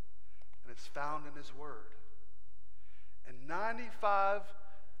 and it's found in His Word. And 95,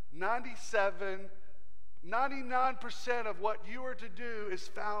 97, 99% of what you are to do is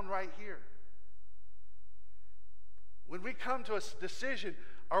found right here. When we come to a decision,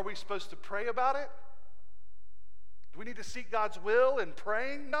 are we supposed to pray about it? Do we need to seek God's will in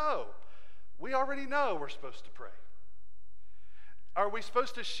praying? No. We already know we're supposed to pray. Are we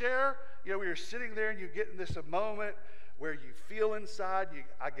supposed to share? When you're sitting there and you get in this moment where you feel inside,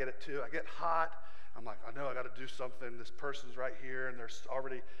 I get it too. I get hot. I'm like, I know I got to do something. This person's right here, and they're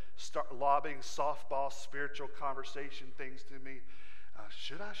already lobbing softball spiritual conversation things to me.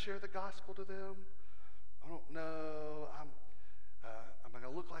 Should I share the gospel to them? I don't know. I'm going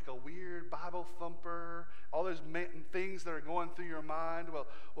to look like a weird Bible thumper. All those things that are going through your mind. Well,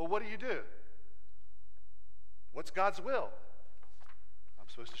 what do? What's God's will? I'm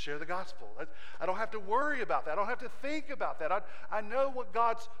supposed to share the gospel. I don't have to worry about that. I don't have to think about that. I know what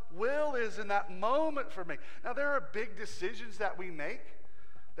God's will is in that moment for me. Now, there are big decisions that we make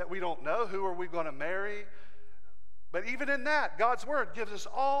that we don't know. Who are we going to marry? But even in that, God's word gives us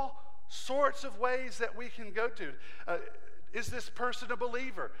all sorts of ways that we can go to. Is this person a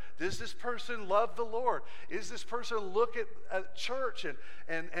believer? Does this person love the Lord? Is this person look at church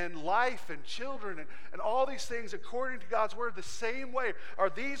and life and children and all these things according to God's word the same way? Are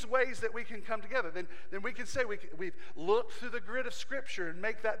these ways that we can come together? Then we can say we've looked through the grid of Scripture and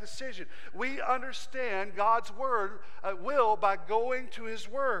make that decision. We understand God's word will by going to His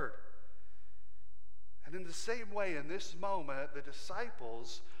word. And in the same way, in this moment, the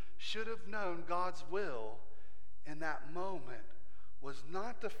disciples should have known God's will in that moment was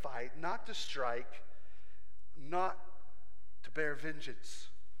not to fight, not to strike, not to bear vengeance.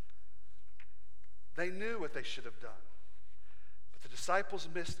 They knew what they should have done. But the disciples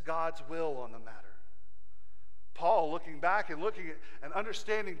missed God's will on the matter. Paul, looking back and looking at and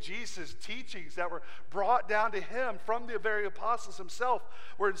understanding Jesus' teachings that were brought down to him from the very apostles himself,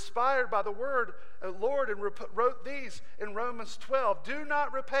 were inspired by the word of the Lord and wrote these in Romans 12. Do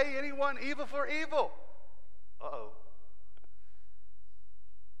not repay anyone evil for evil.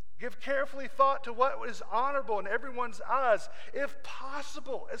 Give carefully thought to what is honorable in everyone's eyes. If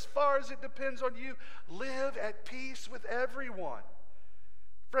possible, as far as it depends on you, live at peace with everyone.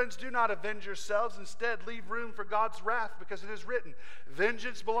 Friends, do not avenge yourselves. Instead, leave room for God's wrath, because it is written,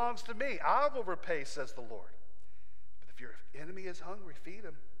 vengeance belongs to me. I will repay, says the Lord. But if your enemy is hungry, feed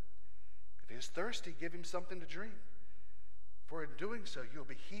him. If he is thirsty, give him something to drink. For in doing so, you'll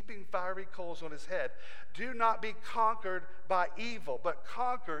be heaping fiery coals on his head. Do not be conquered by evil, but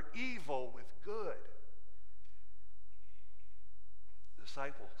conquer evil with good. The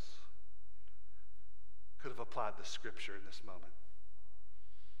disciples could have applied the Scripture in this moment.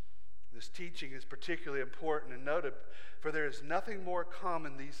 This teaching is particularly important and noted, for there is nothing more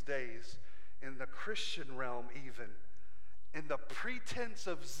common these days in the Christian realm, even in the pretense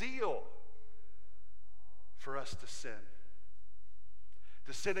of zeal, for us to sin.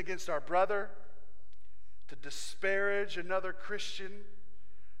 To sin against our brother, to disparage another Christian,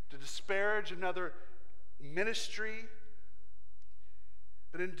 to disparage another ministry.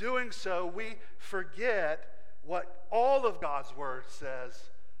 But in doing so, we forget what all of God's word says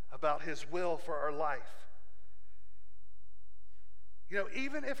about His will for our life.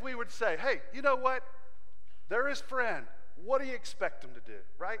 Even if we would say, hey, you know what? They're his friend. What do you expect him to do,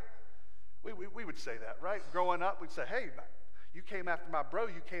 right? We would say that, right? Growing up, we'd say, hey, you came after my bro,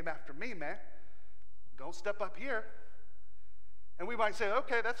 you came after me, man. Don't step up here. And we might say,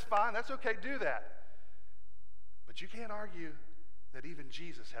 okay, that's fine, that's okay, do that. But you can't argue that even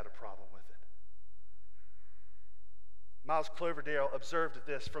Jesus had a problem with it. Miles Cloverdale observed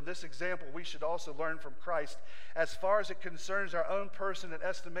this. From this example, we should also learn from Christ, as far as it concerns our own person and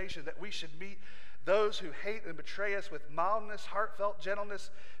estimation, that we should meet those who hate and betray us with mildness, heartfelt gentleness,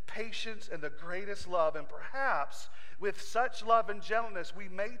 patience, and the greatest love. And perhaps with such love and gentleness, we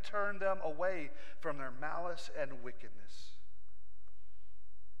may turn them away from their malice and wickedness.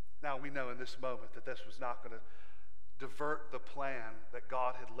 Now, we know in this moment that this was not going to divert the plan that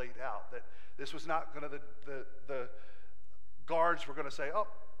God had laid out. That this was not going to, the guards were going to say, oh,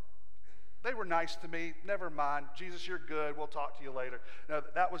 they were nice to me, never mind, Jesus, you're good, we'll talk to you later. No,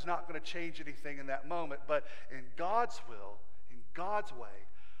 that was not going to change anything in that moment. But in God's will, in God's way,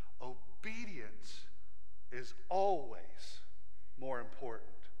 obedience is always more important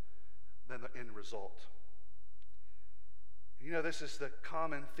than the end result. You know, this is the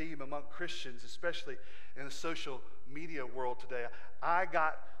common theme among Christians, especially in the social media world today. I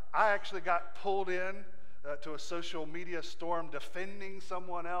actually got pulled in to a social media storm defending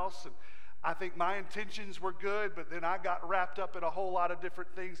someone else, and I think my intentions were good, but then I got wrapped up in a whole lot of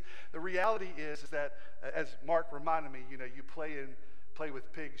different things. The reality is that, as Mark reminded me, you know, you play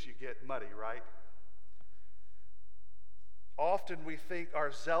with pigs, you get muddy, right? Often we think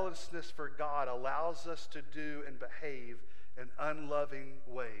our zealousness for God allows us to do and behave in unloving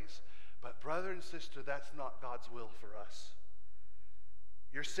ways. But brother and sister, that's not God's will for us.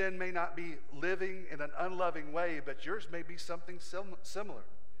 Your sin may not be living in an unloving way, but yours may be something similar.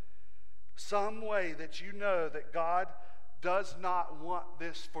 Some way that you know that God does not want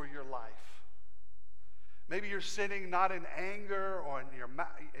this for your life. Maybe you're sinning not in anger or in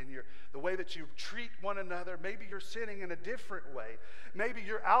the way that you treat one another. Maybe you're sinning in a different way. Maybe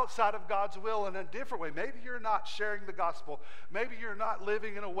you're outside of God's will in a different way. Maybe you're not sharing the gospel. Maybe you're not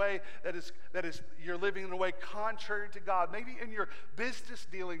living in a way you're living in a way contrary to God. Maybe in your business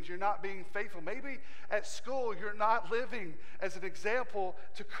dealings you're not being faithful. Maybe at school you're not living as an example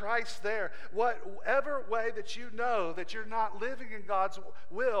to Christ there. Whatever way that you know that you're not living in God's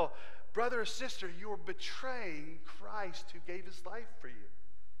will, brother or sister, you are betraying Christ who gave his life for you.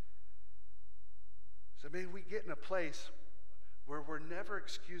 So may we get in a place where we're never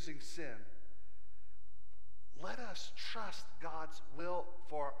excusing sin. Let us trust God's will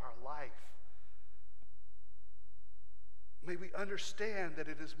for our life. May we understand that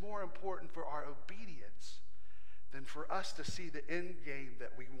it is more important for our obedience than for us to see the end game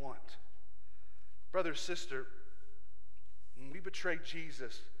that we want. Brother, sister, when we betray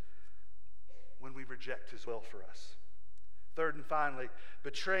Jesus, when we reject his will for us. Third and finally,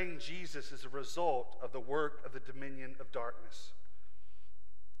 betraying Jesus is a result of the work of the dominion of darkness.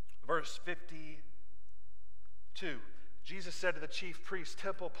 Verse 52, Jesus said to the chief priests,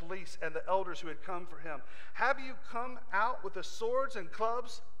 temple police, and the elders who had come for him, "Have you come out with the swords and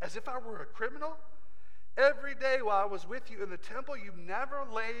clubs as if I were a criminal? Every day while I was with you in the temple, you never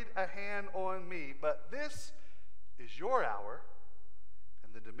laid a hand on me, but this is your hour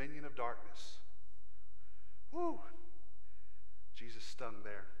and the dominion of darkness." Whew. Jesus stung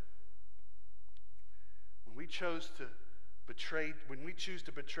there. When we choose to betray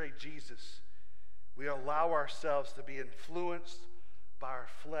Jesus, we allow ourselves to be influenced by our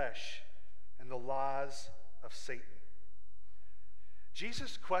flesh and the lies of Satan.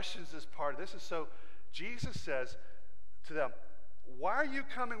 Jesus questions this part. Jesus says to them, "Why are you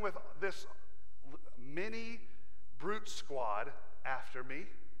coming with this mini brute squad after me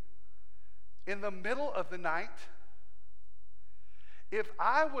in the middle of the night? If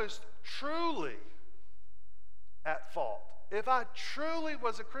I was truly at fault, if I truly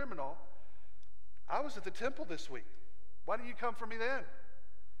was a criminal, I was at the temple this week. Why didn't you come for me then?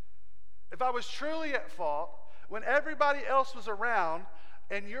 If I was truly at fault, when everybody else was around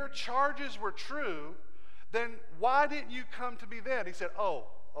and your charges were true, then why didn't you come to me then?" He said,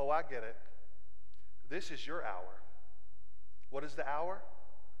 Oh, I get it. This is your hour. What is the hour?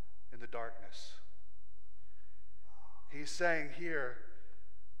 In the darkness. He's saying here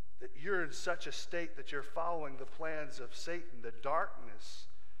that you're in such a state that you're following the plans of Satan, the darkness,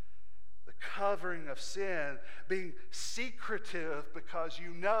 the covering of sin, being secretive because you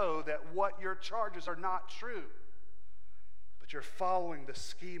know that what your charges are not true, but you're following the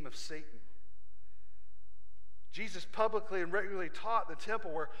scheme of Satan. Jesus publicly and regularly taught in the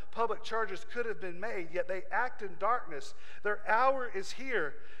temple where public charges could have been made, yet they act in darkness. Their hour is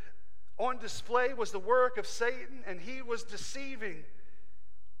here. On display was the work of Satan, and he was deceiving.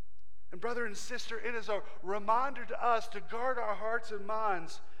 And brother and sister, it is a reminder to us to guard our hearts and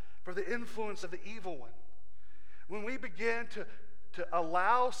minds for the influence of the evil one. When we begin to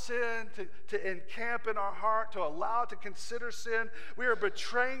allow sin to encamp in our heart, to allow it to consider sin, we are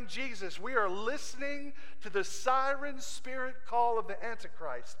betraying Jesus. We are listening to the siren spirit call of the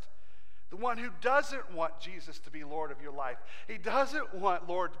Antichrist. The one who doesn't want Jesus to be Lord of your life. He doesn't want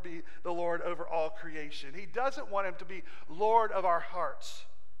Lord to be the Lord over all creation. He doesn't want him to be Lord of our hearts.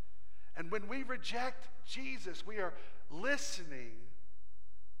 And when we reject Jesus, we are listening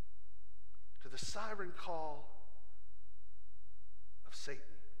to the siren call of Satan.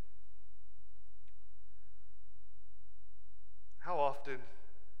 How often,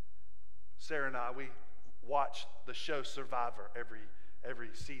 Sarah and I, we watch the show Survivor every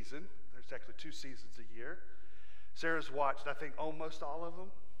season. There's actually 2 seasons a year. Sarah's watched, I think, almost all of them.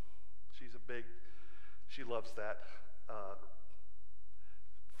 She loves that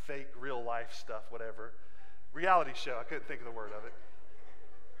fake real life stuff, whatever. Reality show. I couldn't think of the word of it.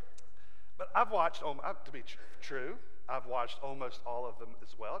 But I've watched, to be true, I've watched almost all of them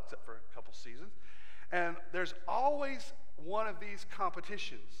as well, except for a couple seasons. And there's always one of these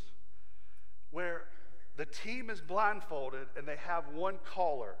competitions where the team is blindfolded and they have one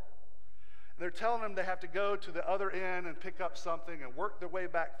caller. And they're telling them they have to go to the other end and pick up something and work their way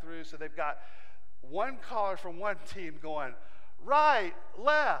back through. So they've got one caller from one team going, right,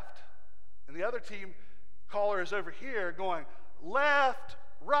 left. And the other team caller is over here going, left,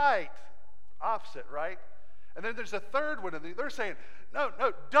 right. Opposite, right? And then there's a third one, and they're saying, no,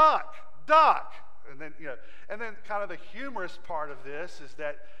 duck. And then, and then kind of the humorous part of this is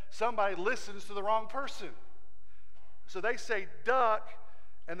that somebody listens to the wrong person. So they say duck,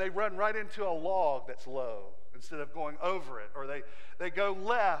 and they run right into a log that's low instead of going over it. Or they go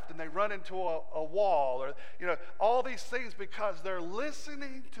left, and they run into a wall. Or, all these things because they're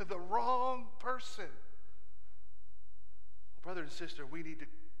listening to the wrong person. Brother and sister, we need to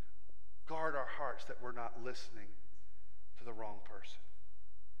guard our hearts that we're not listening to the wrong person.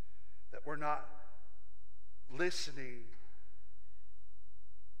 That we're not listening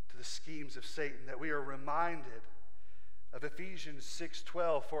to the schemes of Satan. That we are reminded of Ephesians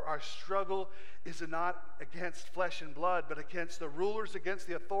 6:12. For our struggle is not against flesh and blood, but against the rulers, against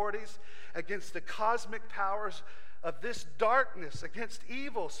the authorities, against the cosmic powers of this darkness, against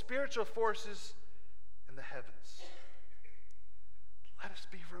evil spiritual forces in the heavens. Let us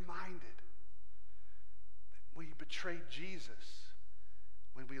be reminded that we betrayed Jesus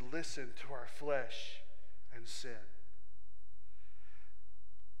when we listened to our flesh and sin.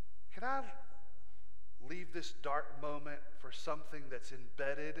 Can I leave this dark moment for something that's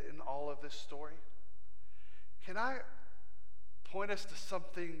embedded in all of this story? Can I point us to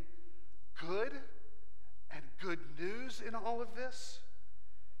something good and good news in all of this?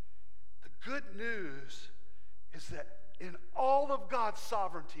 The good news is that in all of God's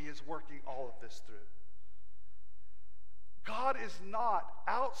sovereignty is working all of this through. God is not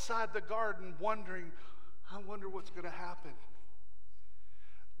outside the garden wondering, I wonder what's going to happen.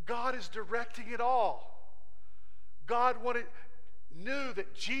 God is directing it all. God knew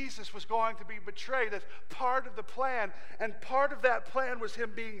that Jesus was going to be betrayed. That's part of the plan. And part of that plan was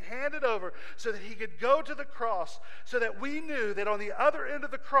him being handed over so that he could go to the cross, so that we knew that on the other end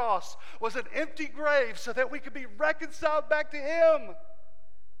of the cross was an empty grave so that we could be reconciled back to him.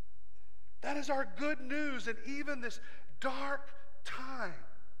 That is our good news in even this dark time.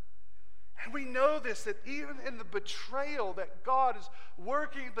 And we know this, that even in the betrayal, that God is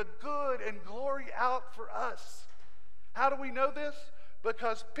working the good and glory out for us. How do we know this?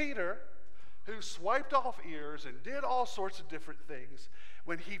 Because Peter, who swiped off ears and did all sorts of different things,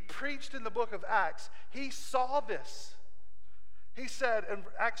 when he preached in the book of Acts, he saw this. He said in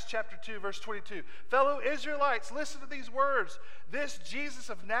Acts chapter 2, verse 22, fellow Israelites, listen to these words. This Jesus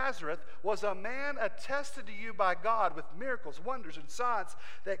of Nazareth was a man attested to you by God with miracles, wonders, and signs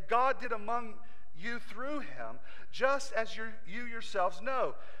that God did among you through him, just as you yourselves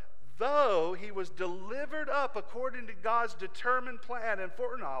know. Though he was delivered up according to God's determined plan and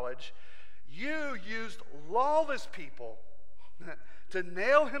foreknowledge, you used lawless people to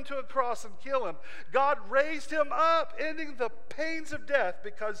nail him to a cross and kill him. God raised him up, ending the pains of death,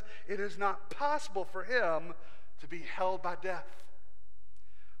 because it is not possible for him to be held by death.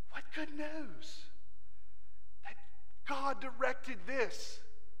 What good news! That God directed this,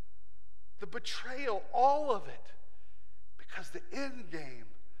 the betrayal, all of it, because the end game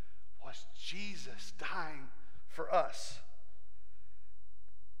was Jesus dying for us.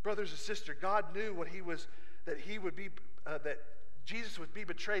 Brothers and sisters, God knew that Jesus would be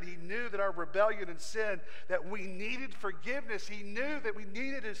betrayed. He knew that our rebellion and sin, that we needed forgiveness. He knew that we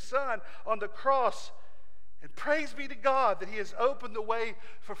needed his son on the cross. And praise be to God that he has opened the way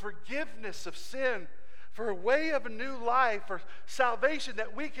for forgiveness of sin, for a way of a new life, for salvation,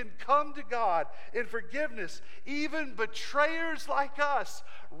 that we can come to God in forgiveness. Even betrayers like us,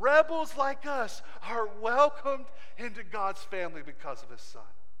 rebels like us, are welcomed into God's family because of his son.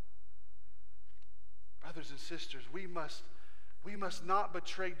 Brothers and sisters, we must not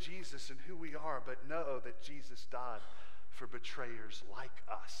betray Jesus in who we are, but know that Jesus died for betrayers like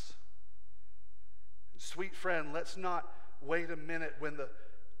us. And sweet friend, let's not wait a minute when the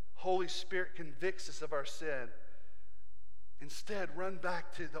Holy Spirit convicts us of our sin. Instead, run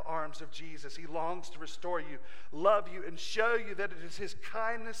back to the arms of Jesus. He longs to restore you, love you, and show you that it is his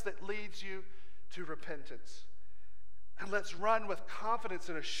kindness that leads you to repentance. And let's run with confidence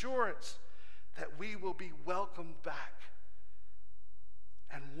and assurance that we will be welcomed back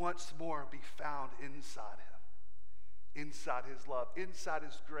and once more be found inside him. inside his love, inside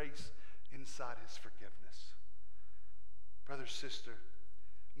his grace, inside his forgiveness. Brother, sister,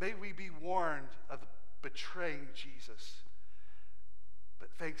 may we be warned of betraying Jesus.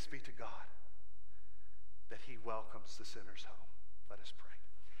 But thanks be to God that he welcomes the sinners home. Let us pray.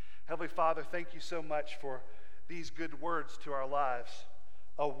 Heavenly Father, thank you so much for these good words to our lives.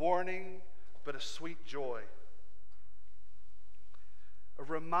 A warning, but a sweet joy. A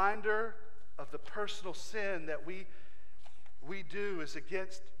reminder of the personal sin that we do is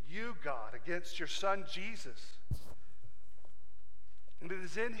against you, God, against your Son, Jesus. And it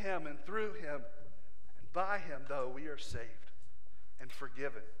is in him and through him and by him, though, we are saved and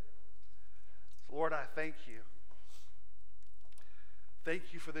forgiven. So, Lord, I thank you.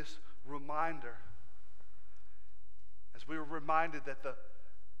 Thank you for this reminder. As we were reminded that the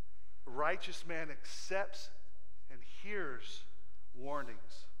righteous man accepts and hears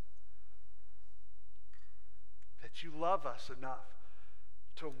warnings. That you love us enough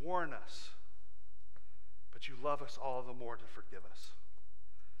to warn us, but you love us all the more to forgive us.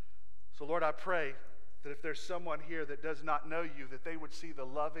 So, Lord, I pray that if there's someone here that does not know you, that they would see the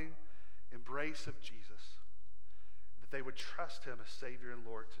loving embrace of Jesus, that they would trust him as Savior and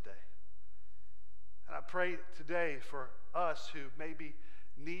Lord today. And I pray today for us who maybe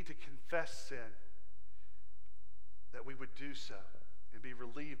need to confess sin, that we would do so and be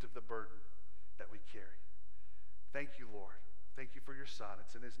relieved of the burden that we carry. Thank you, Lord. Thank you for your Son.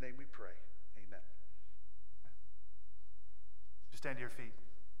 It's in his name we pray. Amen. Just stand to your feet.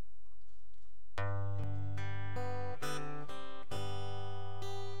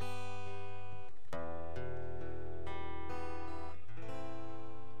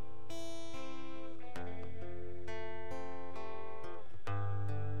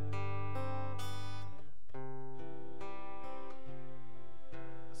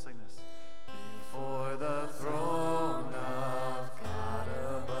 Let's sing this. Before the throne of God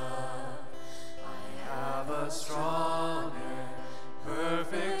above, I have a strong and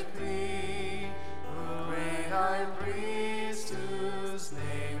perfect plea. A great high priest whose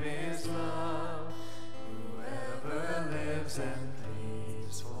name is love, whoever lives and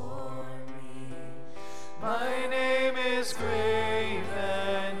pleads for me. My name is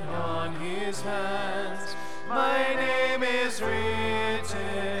graven on his hands. My name is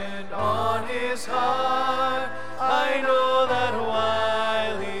written on his heart. I know that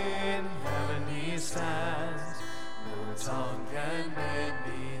while in heaven he stands, no tongue can bid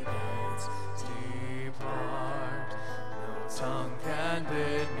me thence depart. No tongue can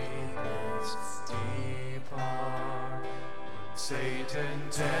bid me thence depart. When Satan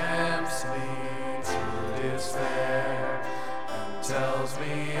tempts me to despair and tells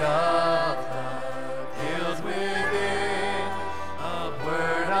me of the guilt within,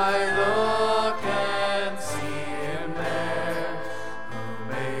 upward I look and see him there, who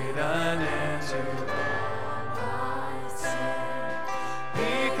made an end to all my sin.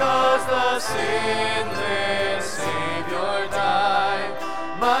 Because the sinless Savior died,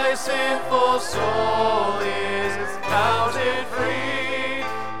 my sinful soul is counted free,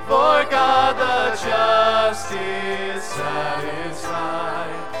 for God the just is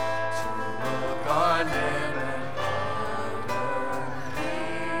satisfied to look on him and pardon me,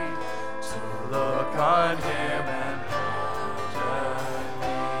 to look on him and pardon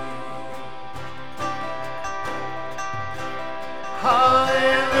me.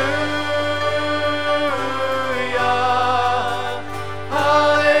 Hallelujah,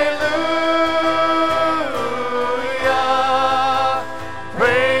 hallelujah,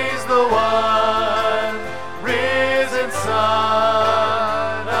 praise the one risen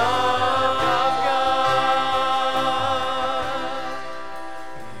Son of God.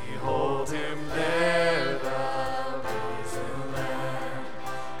 Behold him there, the risen Lamb,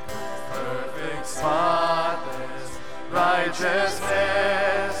 with perfect spotless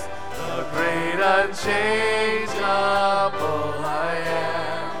righteousness, the great unchangeable I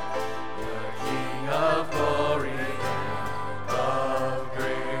am, the King of glory and of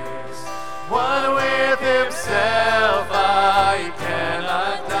grace. One with himself I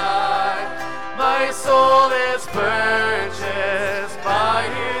cannot die, my soul is purchased by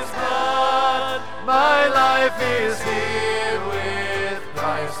his blood, my life is hid with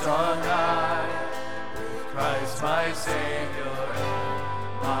Christ on high, with Christ my Savior and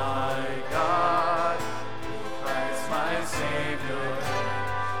my God, with Christ my Savior and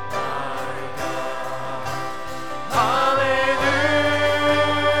my God. Hallelujah,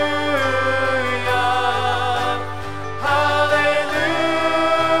 hallelujah,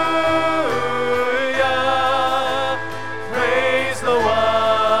 praise the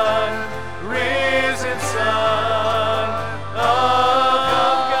one risen Son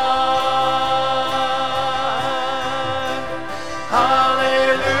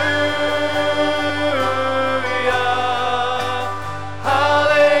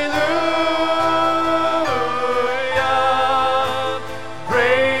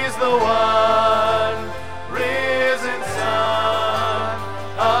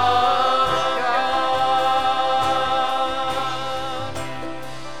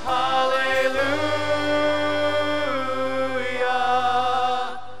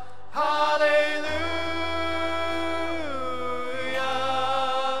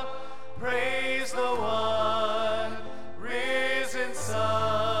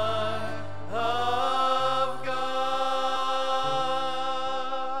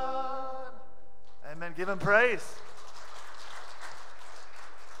Give him praise.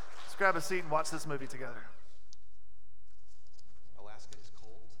 Let's grab a seat and watch this movie together. Alaska is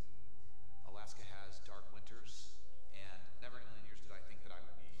cold. Alaska has dark winters. And never in a million years did I think that I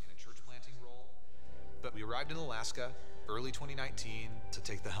would be in a church planting role. But we arrived in Alaska early 2019 to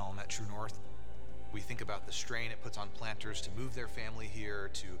take the helm at True North. We think about the strain it puts on planters to move their family here,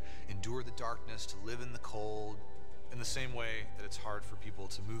 to endure the darkness, to live in the cold. In the same way that it's hard for people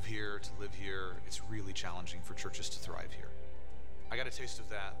to move here, to live here, it's really challenging for churches to thrive here. I got a taste of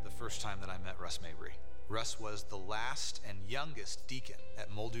that the first time that I met Russ Mabry. Russ was the last and youngest deacon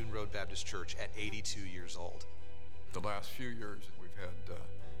at Muldoon Road Baptist Church at 82 years old. The last few years, we've had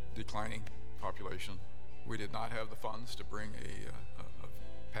declining population. We did not have the funds to bring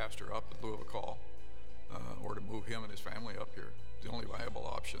a pastor up in lieu of a call. Or to move him and his family up here. The only viable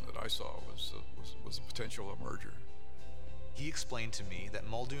option that I saw was a potential merger. He explained to me that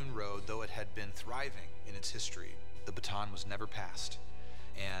Muldoon Road, though it had been thriving in its history, the baton was never passed.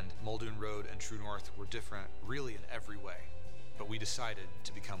 And Muldoon Road and True North were different really in every way. But we decided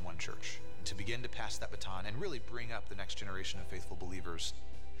to become one church, to begin to pass that baton and really bring up the next generation of faithful believers.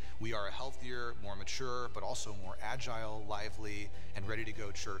 We are a healthier, more mature, but also more agile, lively, and ready to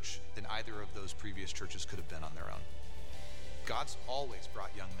go church than either of those previous churches could have been on their own. God's always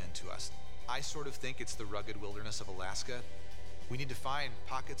brought young men to us. I sort of think it's the rugged wilderness of Alaska. We need to find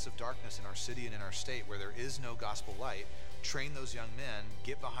pockets of darkness in our city and in our state where there is no gospel light, train those young men,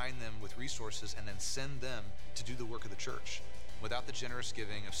 get behind them with resources, and then send them to do the work of the church. Without the generous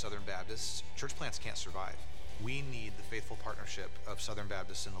giving of Southern Baptists, church plants can't survive. We need the faithful partnership of Southern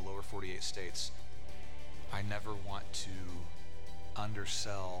Baptists in the lower 48 states. I never want to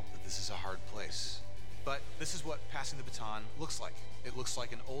undersell that this is a hard place. But this is what passing the baton looks like. It looks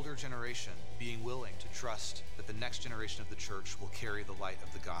like an older generation being willing to trust that the next generation of the church will carry the light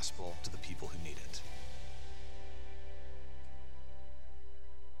of the gospel to the people who need it.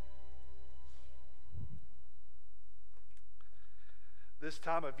 This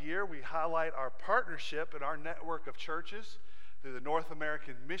time of year, we highlight our partnership in our network of churches through the North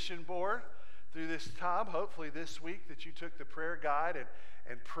American Mission Board. Through this time, hopefully this week, that you took the prayer guide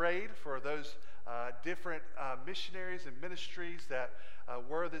and prayed for those different missionaries and ministries that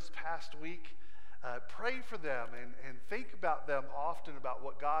were this past week. Pray for them and think about them often, about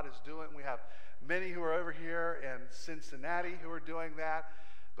what God is doing. We have many who are over here in Cincinnati who are doing that,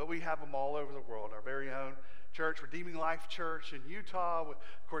 but we have them all over the world. Our very own church, Redeeming Life Church in Utah, of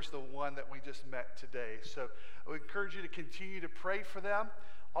course the one that we just met today. So we encourage you to continue to pray for them.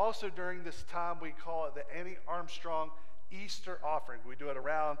 Also during this time, we call it the Annie Armstrong Easter offering. We do it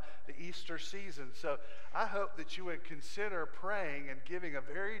around the Easter season. So I hope that you would consider praying and giving a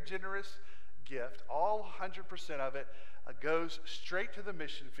very generous gift. All 100% of it goes straight to the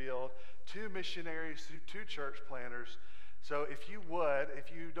mission field, to missionaries, to church planters. So if you would,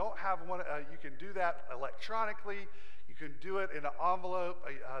 if you don't have one, you can do that electronically. You can do it in an envelope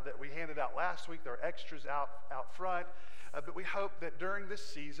that we handed out last week. There are extras out front. But we hope that during this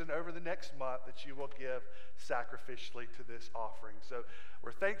season, over the next month, that you will give sacrificially to this offering. So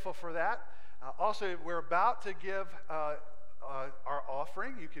we're thankful for that. Also, we're about to give our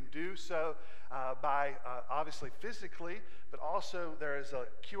offering. You can do so by obviously physically, but also there is a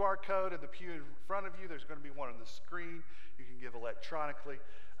QR code in the pew in front of you. There's going to be one on the screen. You can give electronically.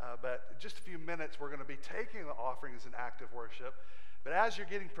 But in just a few minutes, we're going to be taking the offering as an act of worship. But as you're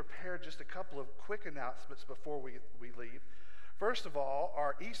getting prepared, just a couple of quick announcements before we leave. First of all,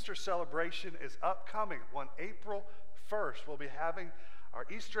 our Easter celebration is upcoming on April 1st. We'll be having our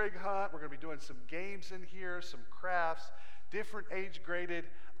Easter egg hunt. We're going to be doing some games in here, some crafts, different age-graded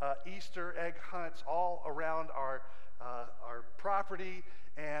Easter egg hunts all around our property.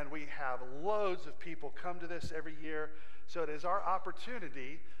 And we have loads of people come to this every year. So it is our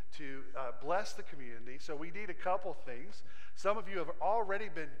opportunity to bless the community. So we need a couple things. Some of you have already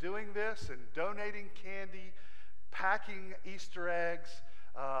been doing this and donating candy, packing Easter eggs,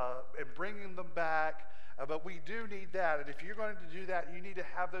 and bringing them back. But we do need that. And if you're going to do that, you need to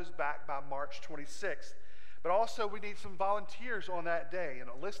have those back by March 26th. But also we need some volunteers on that day. And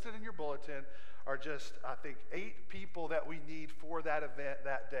listed in your bulletin are just, I think, 8 people that we need for that event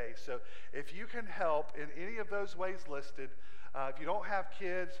that day. So if you can help in any of those ways listed, if you don't have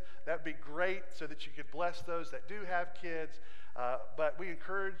kids, that'd be great so that you could bless those that do have kids. But we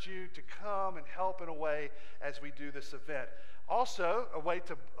encourage you to come and help in a way as we do this event. Also, a way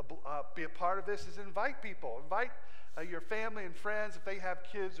to be a part of this is invite people. Invite your family and friends. If they have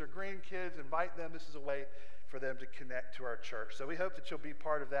kids or grandkids, invite them. This is a way for them to connect to our church. So we hope that you'll be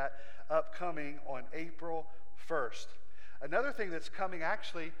part of that upcoming on April 1st. Another thing that's coming,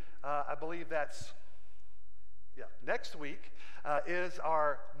 actually, I believe that's Yeah, next week is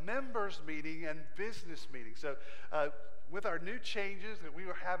our members meeting and business meeting. So with our new changes, that we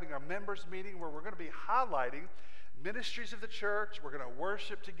are having our members meeting where we're going to be highlighting ministries of the church. We're going to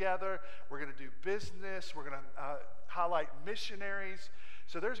worship together. We're going to do business. We're going to highlight missionaries.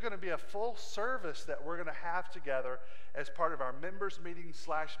 So there's going to be a full service that we're going to have together as part of our members meeting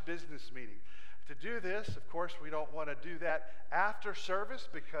 / business meeting. To do this, of course, we don't want to do that after service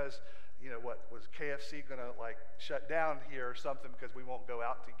because, what was KFC going to shut down here or something because we won't go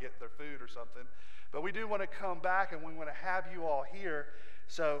out to get their food or something. But we do want to come back and we want to have you all here.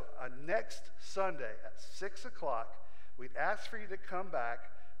 So next Sunday at 6 o'clock, we'd ask for you to come back.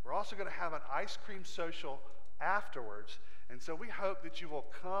 We're also going to have an ice cream social afterwards. And so we hope that you will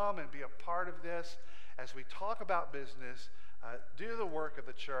come and be a part of this as we talk about business, do the work of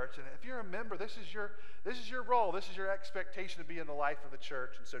the church. And if you're a member, this is your role. This is your expectation to be in the life of the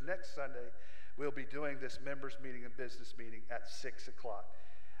church. And so next Sunday, we'll be doing this members meeting and business meeting at 6 o'clock.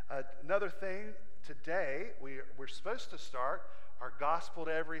 Another thing, today, we're supposed to start our gospel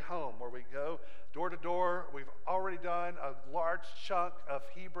to every home, where we go door to door. We've already done a large chunk of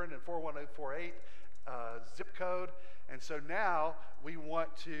Hebron and 41048 zip code. And so now we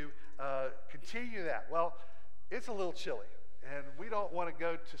want to continue that. Well, it's a little chilly, and we don't want to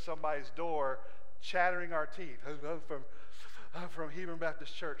go to somebody's door chattering our teeth. From Hebron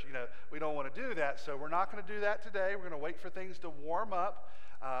Baptist Church. We don't want to do that, so we're not going to do that today. We're going to wait for things to warm up.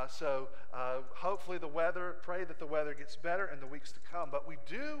 So hopefully pray that the weather gets better in the weeks to come. But we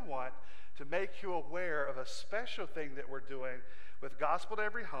do want to make you aware of a special thing that we're doing with Gospel to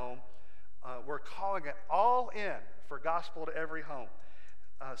Every Home. We're calling it All In for Gospel to Every Home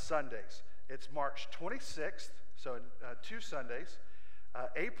Sundays. It's March 26th, so 2 Sundays,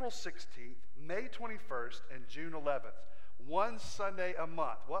 April 16th, May 21st, and June 11th. One Sunday a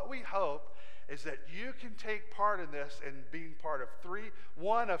month. What we hope is that you can take part in this and being part of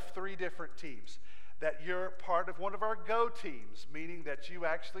one of three different teams. That you're part of one of our go teams, meaning that you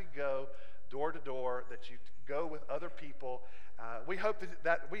actually go door to door, that you go with other people. We hope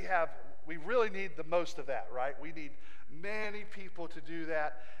that we really need the most of that, right? We need many people to do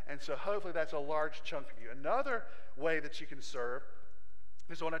that, and so hopefully that's a large chunk of you. Another way that you can serve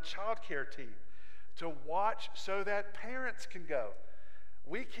is on a child care team, to watch so that parents can go.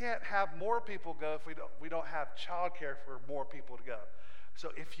 We can't have more people go if we don't have child care for more people to go. So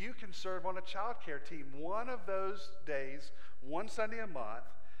if you can serve on a child care team one of those days, one Sunday a month,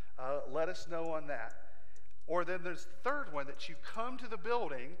 let us know on that. Or then there's the third one, that you come to the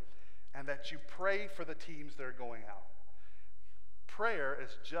building and that you pray for the teams that are going out. Prayer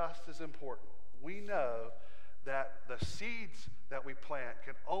is just as important. We know that the seeds that we plant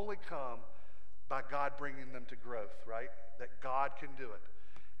can only come by God bringing them to growth, right? That God can do it.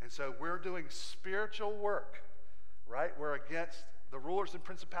 And so we're doing spiritual work, right? We're against the rulers and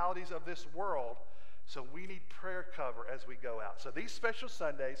principalities of this world, so we need prayer cover as we go out. So these special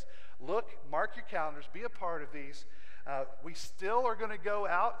Sundays, mark your calendars, be a part of these. We still are going to go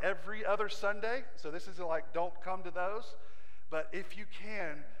out every other Sunday, so this isn't like don't come to those. But if you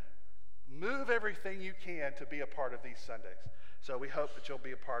can, move everything you can to be a part of these Sundays. So we hope that you'll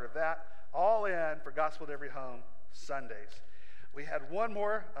be a part of that. All in for Gospel to Every Home Sundays. We had one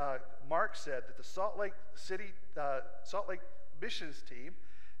more. Mark said that the Salt Lake missions team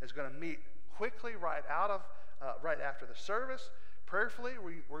is going to meet quickly right after the service. Prayerfully,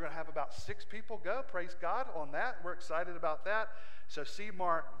 we're going to have about 6 people go. Praise God on that. We're excited about that. So see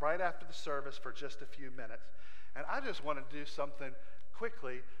Mark right after the service for just a few minutes. And I just want to do something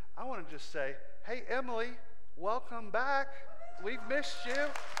quickly. I want to just say, hey, Emily, welcome back. We've missed you.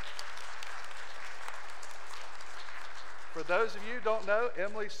 For those of you who don't know,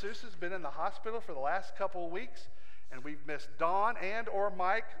 Emily Seuss has been in the hospital for the last couple of weeks, and we've missed Dawn and or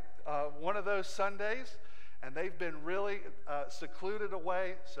Mike one of those Sundays, and they've been really secluded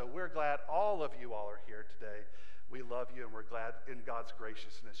away, so we're glad all of you all are here today. We love you, and we're glad in God's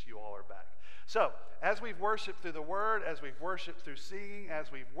graciousness you all are back. So, as we've worshiped through the Word, as we've worshiped through singing,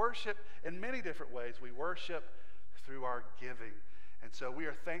 as we've worshiped in many different ways, we worship through our giving. And so we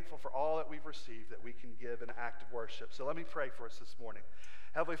are thankful for all that we've received, that we can give an act of worship. So let me pray for us this morning.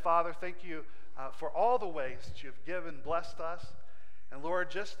 Heavenly Father, thank you for all the ways that you've given, blessed us. And Lord,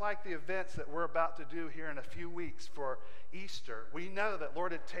 just like the events that we're about to do here in a few weeks for Easter, we know that,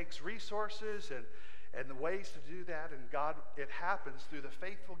 Lord, it takes resources and the ways to do that. And God, it happens through the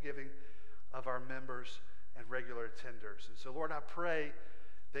faithful giving of our members and regular attenders. And so, Lord, I pray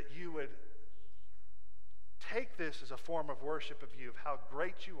that you would take this as a form of worship of you, of how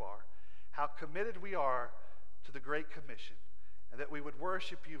great you are, how committed we are to the Great Commission, and that we would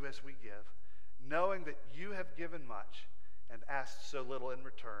worship you as we give. knowing that you have given much and asked so little in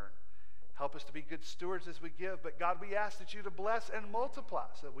return. Help us to be good stewards as we give, but God, we ask that you to bless and multiply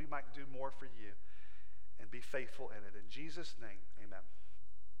so that we might do more for you and be faithful in it. In Jesus' name, amen.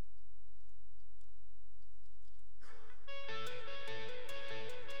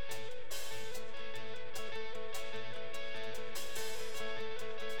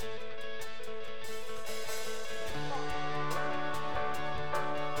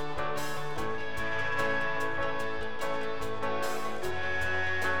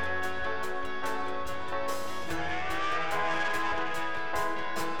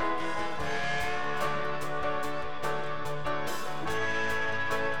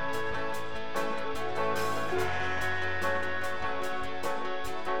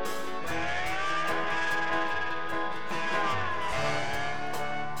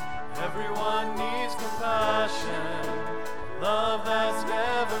 Everyone needs compassion, love that's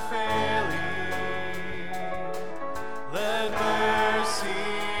never failing. Let mercy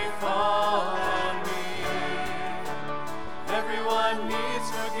fall on me. Everyone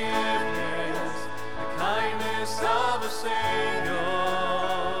needs forgiveness, the kindness of a Savior,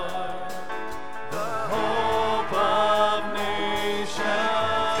 the hope of nations.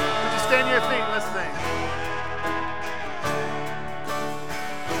 Would you stand to your feet? Let's sing.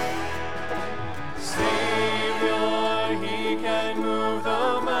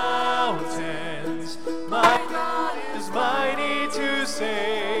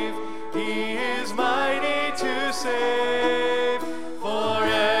 Save. He is mighty to save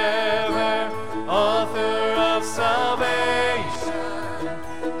forever, author of salvation.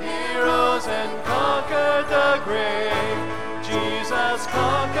 He rose and conquered the grave. Jesus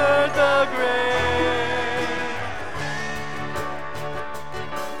conquered the grave.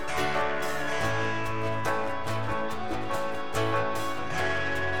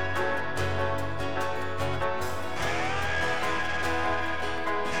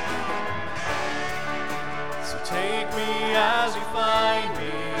 As you find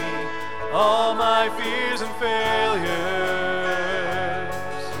me, all my fears and failures,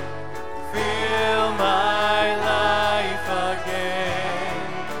 fill my life again.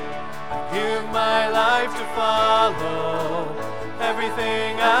 I give my life to follow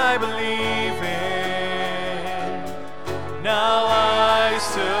everything I believe in. Now I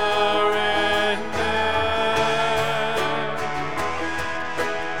surrender.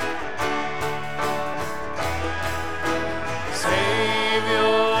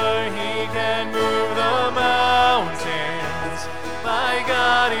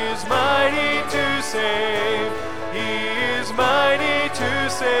 Save. He is mighty to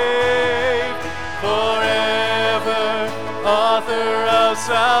save forever, author of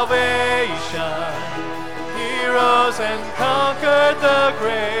salvation. He rose and conquered the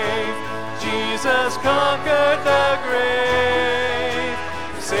grave. Jesus conquered the grave.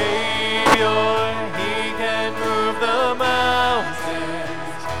 Savior, he can move the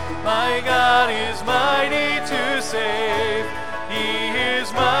mountains. My God is mighty to save. He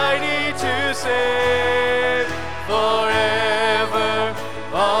is mighty to save forever,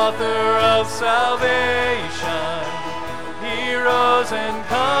 author of salvation. He rose and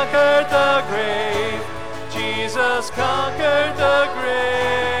conquered the grave. Jesus conquered the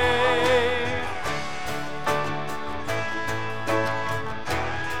grave.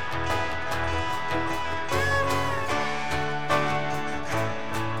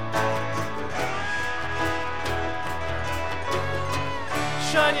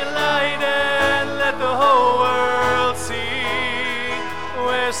 Shine your light and let the whole world see.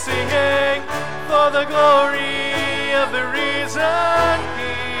 We're singing for the glory of the risen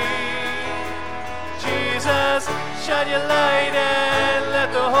King. Jesus, shine your light and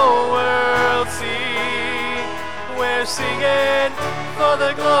let the whole world see. We're singing for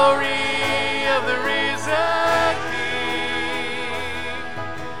the glory of the risen King.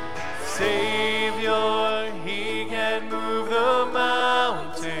 Savior, he can move the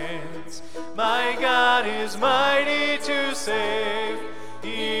mountains. My God is mighty to save.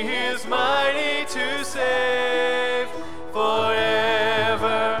 He is mighty to save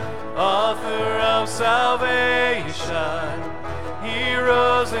forever, author of salvation. He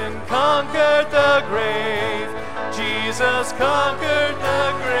rose and conquered the grave. Jesus conquered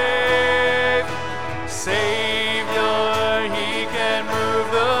the grave. Savior, he can move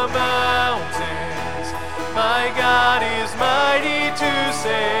the mountains. My God is mighty to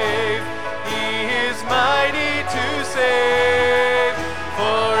save. He is mighty to save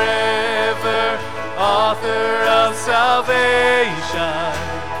forever, author of salvation.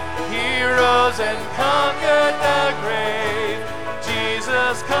 He rose and conquered the grave.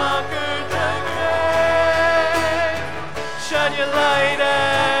 Jesus conquered the grave. your light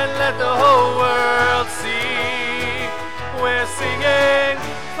and let the whole world see. We're singing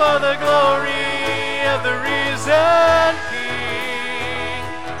for the glory of the risen King.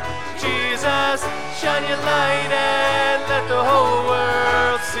 Jesus, shine your light and let the whole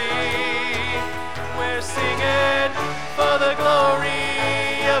world see. We're singing for the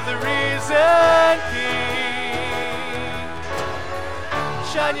glory of the risen King.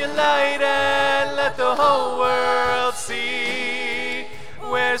 Shine your light and let the whole world see.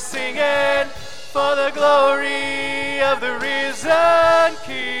 We're singing for the glory of the risen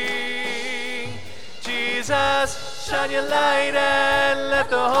King. Jesus, shine your light and let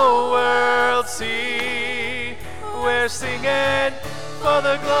the whole world see. We're singing for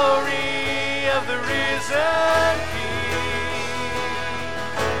the glory of the risen King.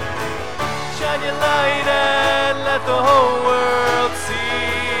 Shine your light and let the whole world see.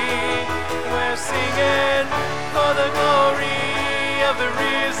 We're singing for the glory of the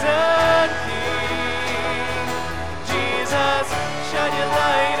risen King. Jesus, shine your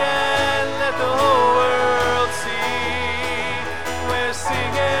light and let the whole world see. We're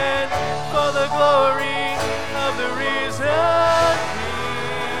singing for the glory of the risen King.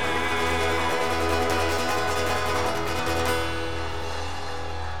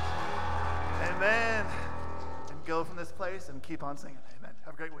 Amen. And go from this place and keep on singing. Amen.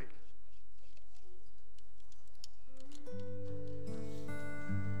 Have a great week.